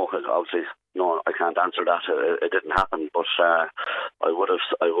 I don't know. Obviously, no, I can't answer that. It didn't happen. But I would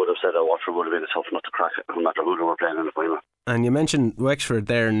have said that Waterford would have been a tough nut to crack, no matter who they were playing in the final. And you mentioned Wexford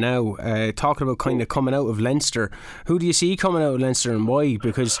there now, talking about kind of coming out of Leinster. Who do you see coming out of Leinster, and why?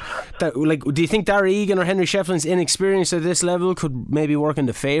 Because do you think Darragh Egan or Henry Shefflin's inexperience at this level could maybe work in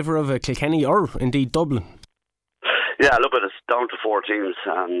the favour of Kilkenny or indeed Dublin? Yeah, look, it's down to 4 teams,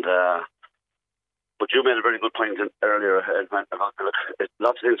 and but you made a very good point earlier.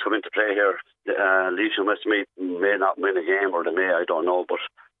 Lots of things come into play here. Laois and Westmeath may not win a game, or they may, I don't know, but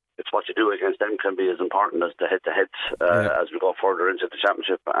it's what you do against them can be as important as the head-to-heads as we go further into the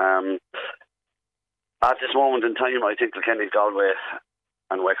championship. At this moment in time, I think Kilkenny, Galway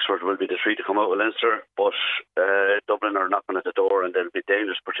and Wexford will be the 3 to come out with Leinster, but Dublin are knocking at the door, and they'll be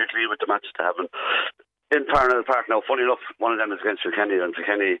dangerous, particularly with the matches they have in Parnell Park. Now, funny enough, one of them is against Kilkenny, and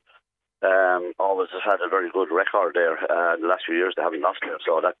Kilkenny always has had a very good record there. In the last few years they haven't lost there,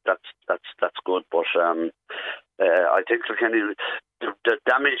 so that's good. But I think Kilkenny, the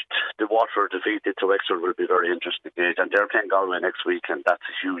damage the Waterford defeat did to Wexford will be very interesting to gauge, and they're playing Galway next week, and that's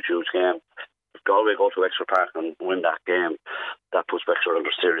a huge game. If Galway go to Wexford Park and win that game, that puts Wexford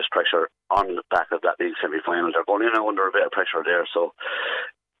under serious pressure on the back of that league semi-final. They're going in under a bit of pressure there, so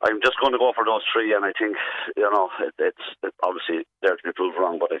I'm just going to go for those 3, and I think, it's obviously there to be proved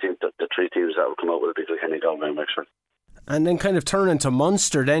wrong, but I think that the 3 teams that will come out will be Kilkenny, Galway and Wexford. And then kind of turning to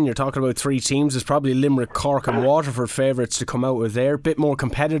Munster, then you're talking about 3 teams. There's probably Limerick, Cork and Waterford favourites to come out with there. Bit more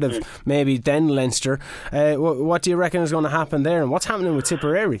competitive maybe than Leinster. What do you reckon is going to happen there, and what's happening with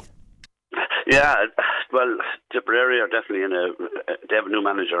Tipperary? Yeah, well, Tipperary are definitely they have a new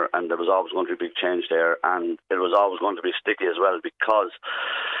manager, and there was always going to be a big change there, and it was always going to be sticky as well, because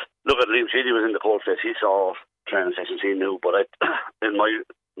look at Liam Sheedy was in the coldface. He saw training sessions, he knew, but in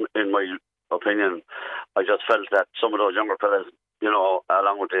my opinion, I just felt that some of those younger fellas,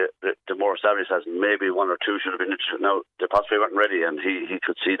 along with the more established as maybe 1 or 2 should have been interested. Now, they possibly weren't ready, and he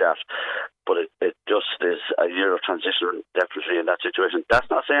could see that. But it just is a year of transition, definitely, in that situation. That's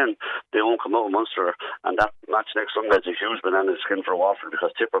not saying they won't come out of Munster, and that match next Sunday is a huge banana skin for Waterford, because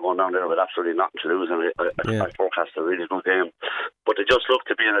Tipper going down there with absolutely nothing to lose, and I forecast a really good game. But they just look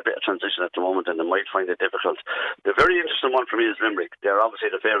to be in a bit of transition at the moment, and they might find it difficult. The very interesting one for me is Limerick. They're obviously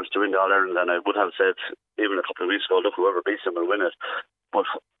the favourites to win the All-Ireland, and I would have said even a couple of weeks ago, look, whoever beats them will win it. But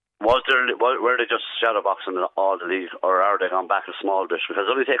were they just shadowboxing all the league, or are they gone back a small bit? Because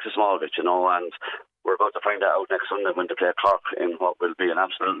it only takes a small bit, and we're about to find that out next Sunday when they play Cork in what will be an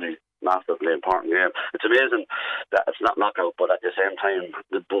absolutely massively important game. It's amazing that it's not knockout, but at the same time,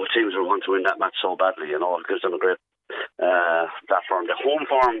 both teams are going to win that match so badly. It gives them a great platform. The home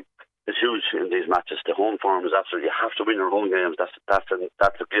form is huge in these matches. The home form is absolutely, you have to win your home games. That's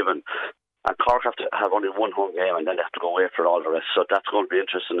a given. And Cork have to have only 1 home game, and then they have to go away for all the rest. So that's going to be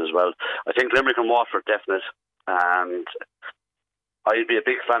interesting as well. I think Limerick and Waterford definite, and I'd be a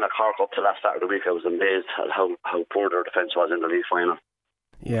big fan of Cork up to last Saturday week. I was amazed at how poor their defence was in the league final.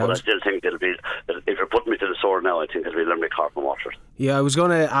 Yeah, but I still think it'll be, if you're putting me to the sword now, I think it'll be Limerick, Cork and Waterford. Yeah, I was going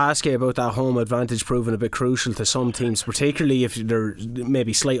to ask you about that home advantage proving a bit crucial to some teams, particularly if they're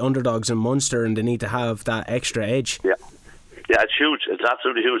maybe slight underdogs in Munster and they need to have that extra edge. Yeah, it's huge. It's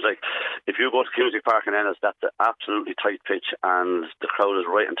absolutely huge. Like, if you go to Cusack Park in Ennis, that's an absolutely tight pitch, and the crowd is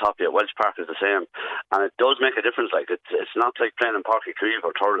right on top of you. Welsh Park is the same, and it does make a difference. Like, it's not like playing in Páirc Uí Chaoimh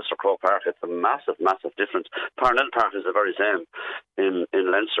or Thurles or Croke Park. It's a massive, massive difference. Parnell Park is the very same in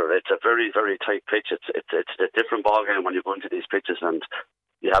Leinster. It's a very, very tight pitch. It's a different ball game when you go into these pitches, and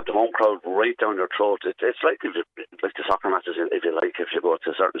you have the home crowd right down your throat. It's like like the soccer matches, if you go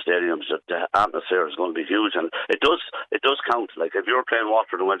to certain stadiums, the atmosphere is going to be huge, and it does count. Like, if you're playing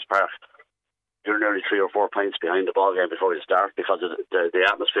Waterford and Welsh Park, you're nearly 3 or 4 points behind the ball game before you start, because of the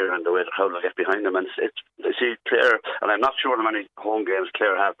atmosphere and the way the crowd will get behind them. And you see Clare, and I'm not sure how many home games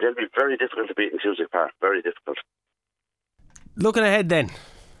Clare have. They'll be very difficult to beat in Cusack Park. Very difficult. Looking ahead then,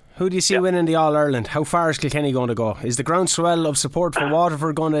 who do you see winning the All-Ireland? How far is Kilkenny going to go? Is the groundswell of support for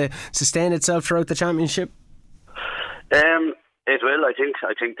Waterford going to sustain itself throughout the championship? It will. I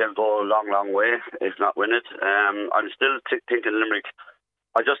think they'll go a long, long way, if not win it. I'm still thinking Limerick.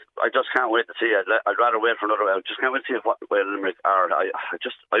 I just can't wait to see. I'd rather wait for another. I just can't wait to see what way Limerick are. I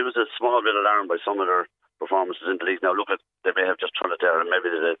was a small bit alarmed by some of their performances in the league. Now, look, they may have just thrown it there, and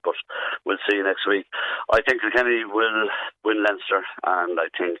maybe they did, but we'll see next week. I think Kilkenny will win Leinster, and I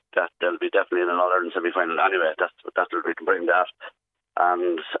think that they'll be definitely in an All-Ireland semi-final anyway. That's we can bring that.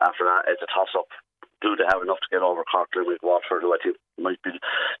 And after that, it's a toss-up. Do they have enough to get over Cork, Limerick, Waterford, who I think might be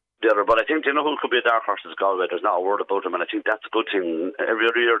the other? But I think, who could be a dark horse is Galway. There's not a word about them, and I think that's a good thing. Every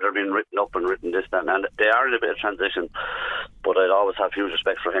other year they're being written up and written this, that, and they are in a bit of transition. But I'd always have huge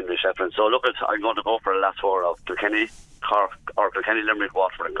respect for Henry Shefflin. So look, I'm going to go for the last four of Kilkenny, Cork, or Kilkenny, Limerick,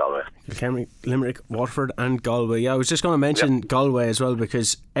 Waterford and Galway. Kilkenny, Limerick, Waterford and Galway. Yeah, I was just going to mention Galway as well,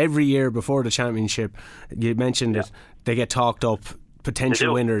 because every year before the championship, you mentioned it, they get talked up,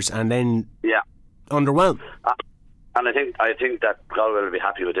 potential winners, and then underwhelmed. And I think that Galway will be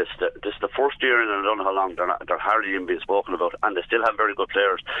happy with this. This is the first year in I don't know how long they're hardly even being spoken about, and they still have very good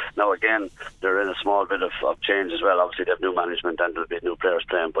players. Now again, they're in a small bit of change as well. Obviously they have new management and there'll be new players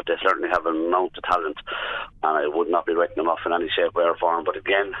playing, but they certainly have an amount of talent, and I would not be writing them off in any shape, way or form. But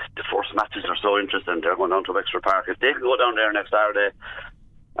again, the first matches are so interesting. They're going down to Wexford Park. If they can go down there next Saturday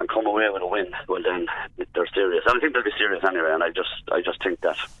and come away with a win, well then they're serious, and I think they'll be serious anyway. And I just think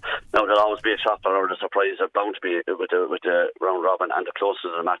that now there'll always be a shocker or a surprise. They're bound to be with the round robin and the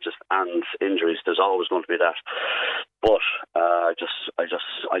closeness of the matches and injuries. There's always going to be that, but I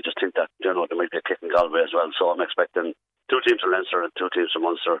just think that there might be a kick in Galway as well. So I'm expecting 2 teams from Leinster and 2 teams from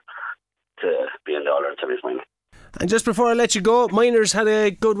Munster to be in the All-Ireland semi-final. And just before I let you go, Miners had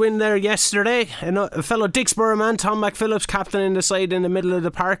a good win there yesterday. A fellow Dicksboro man, Tom McPhillips, captain in the side in the middle of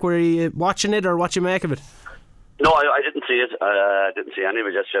the park. Were you watching it, or what you make of it? No, I didn't see it. I didn't see any of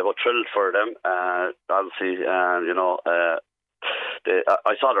it yesterday, but thrilled for them. Obviously, I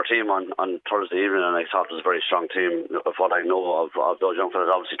saw their team on Thursday evening, and I thought it was a very strong team. Of what I know of those young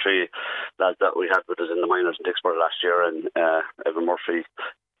fellas, obviously 3 lads that we had with us in the Miners in Dicksboro last year, and Evan Murphy,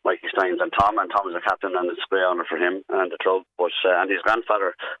 Mikey Steins and Tom is the captain, and it's a great honour for him and the club. But and his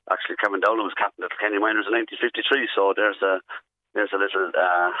grandfather, actually Kevin Dowling, was captain of the Kilkenny Miners in 1953, so there's a little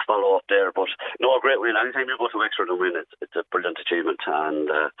follow up there. But no, a great win. Anytime you go to Wexford and win, it's a brilliant achievement, and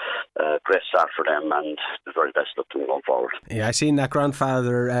a great start for them, and the very best of them going forward. Yeah, I seen that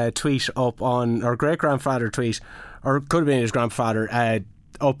grandfather tweet up on, or great grandfather tweet, or could have been his grandfather,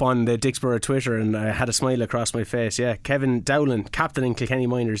 up on the Dicksboro Twitter, and I had a smile across my face. Yeah, Kevin Dowling, captain in Kilkenny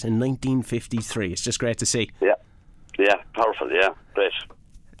Miners in 1953. It's just great to see. Yeah, powerful. Yeah,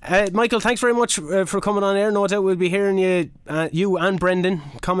 great. Michael, thanks very much for coming on air. No doubt we'll be hearing you and Brendan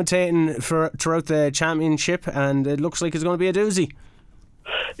commentating throughout the championship, and it looks like it's going to be a doozy.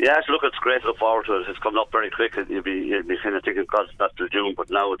 Yes, look, it's great to look forward to it. It's coming up very quick. You'll be kind of thinking, God, it's not till June, but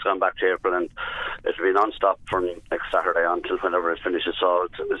now it's gone back to April, and it'll be non-stop from next Saturday until whenever it finishes. So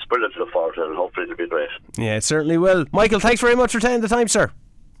it's brilliant to look forward to it, and hopefully it'll be great. Yeah, it certainly will. Michael, thanks very much for taking the time, sir.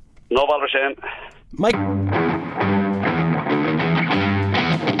 No bother, Shane. Mike.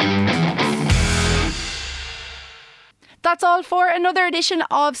 That's all for another edition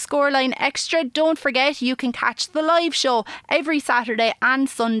of Scoreline Extra. Don't forget, you can catch the live show every Saturday and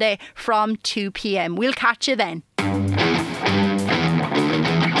Sunday from 2 p.m. We'll catch you then.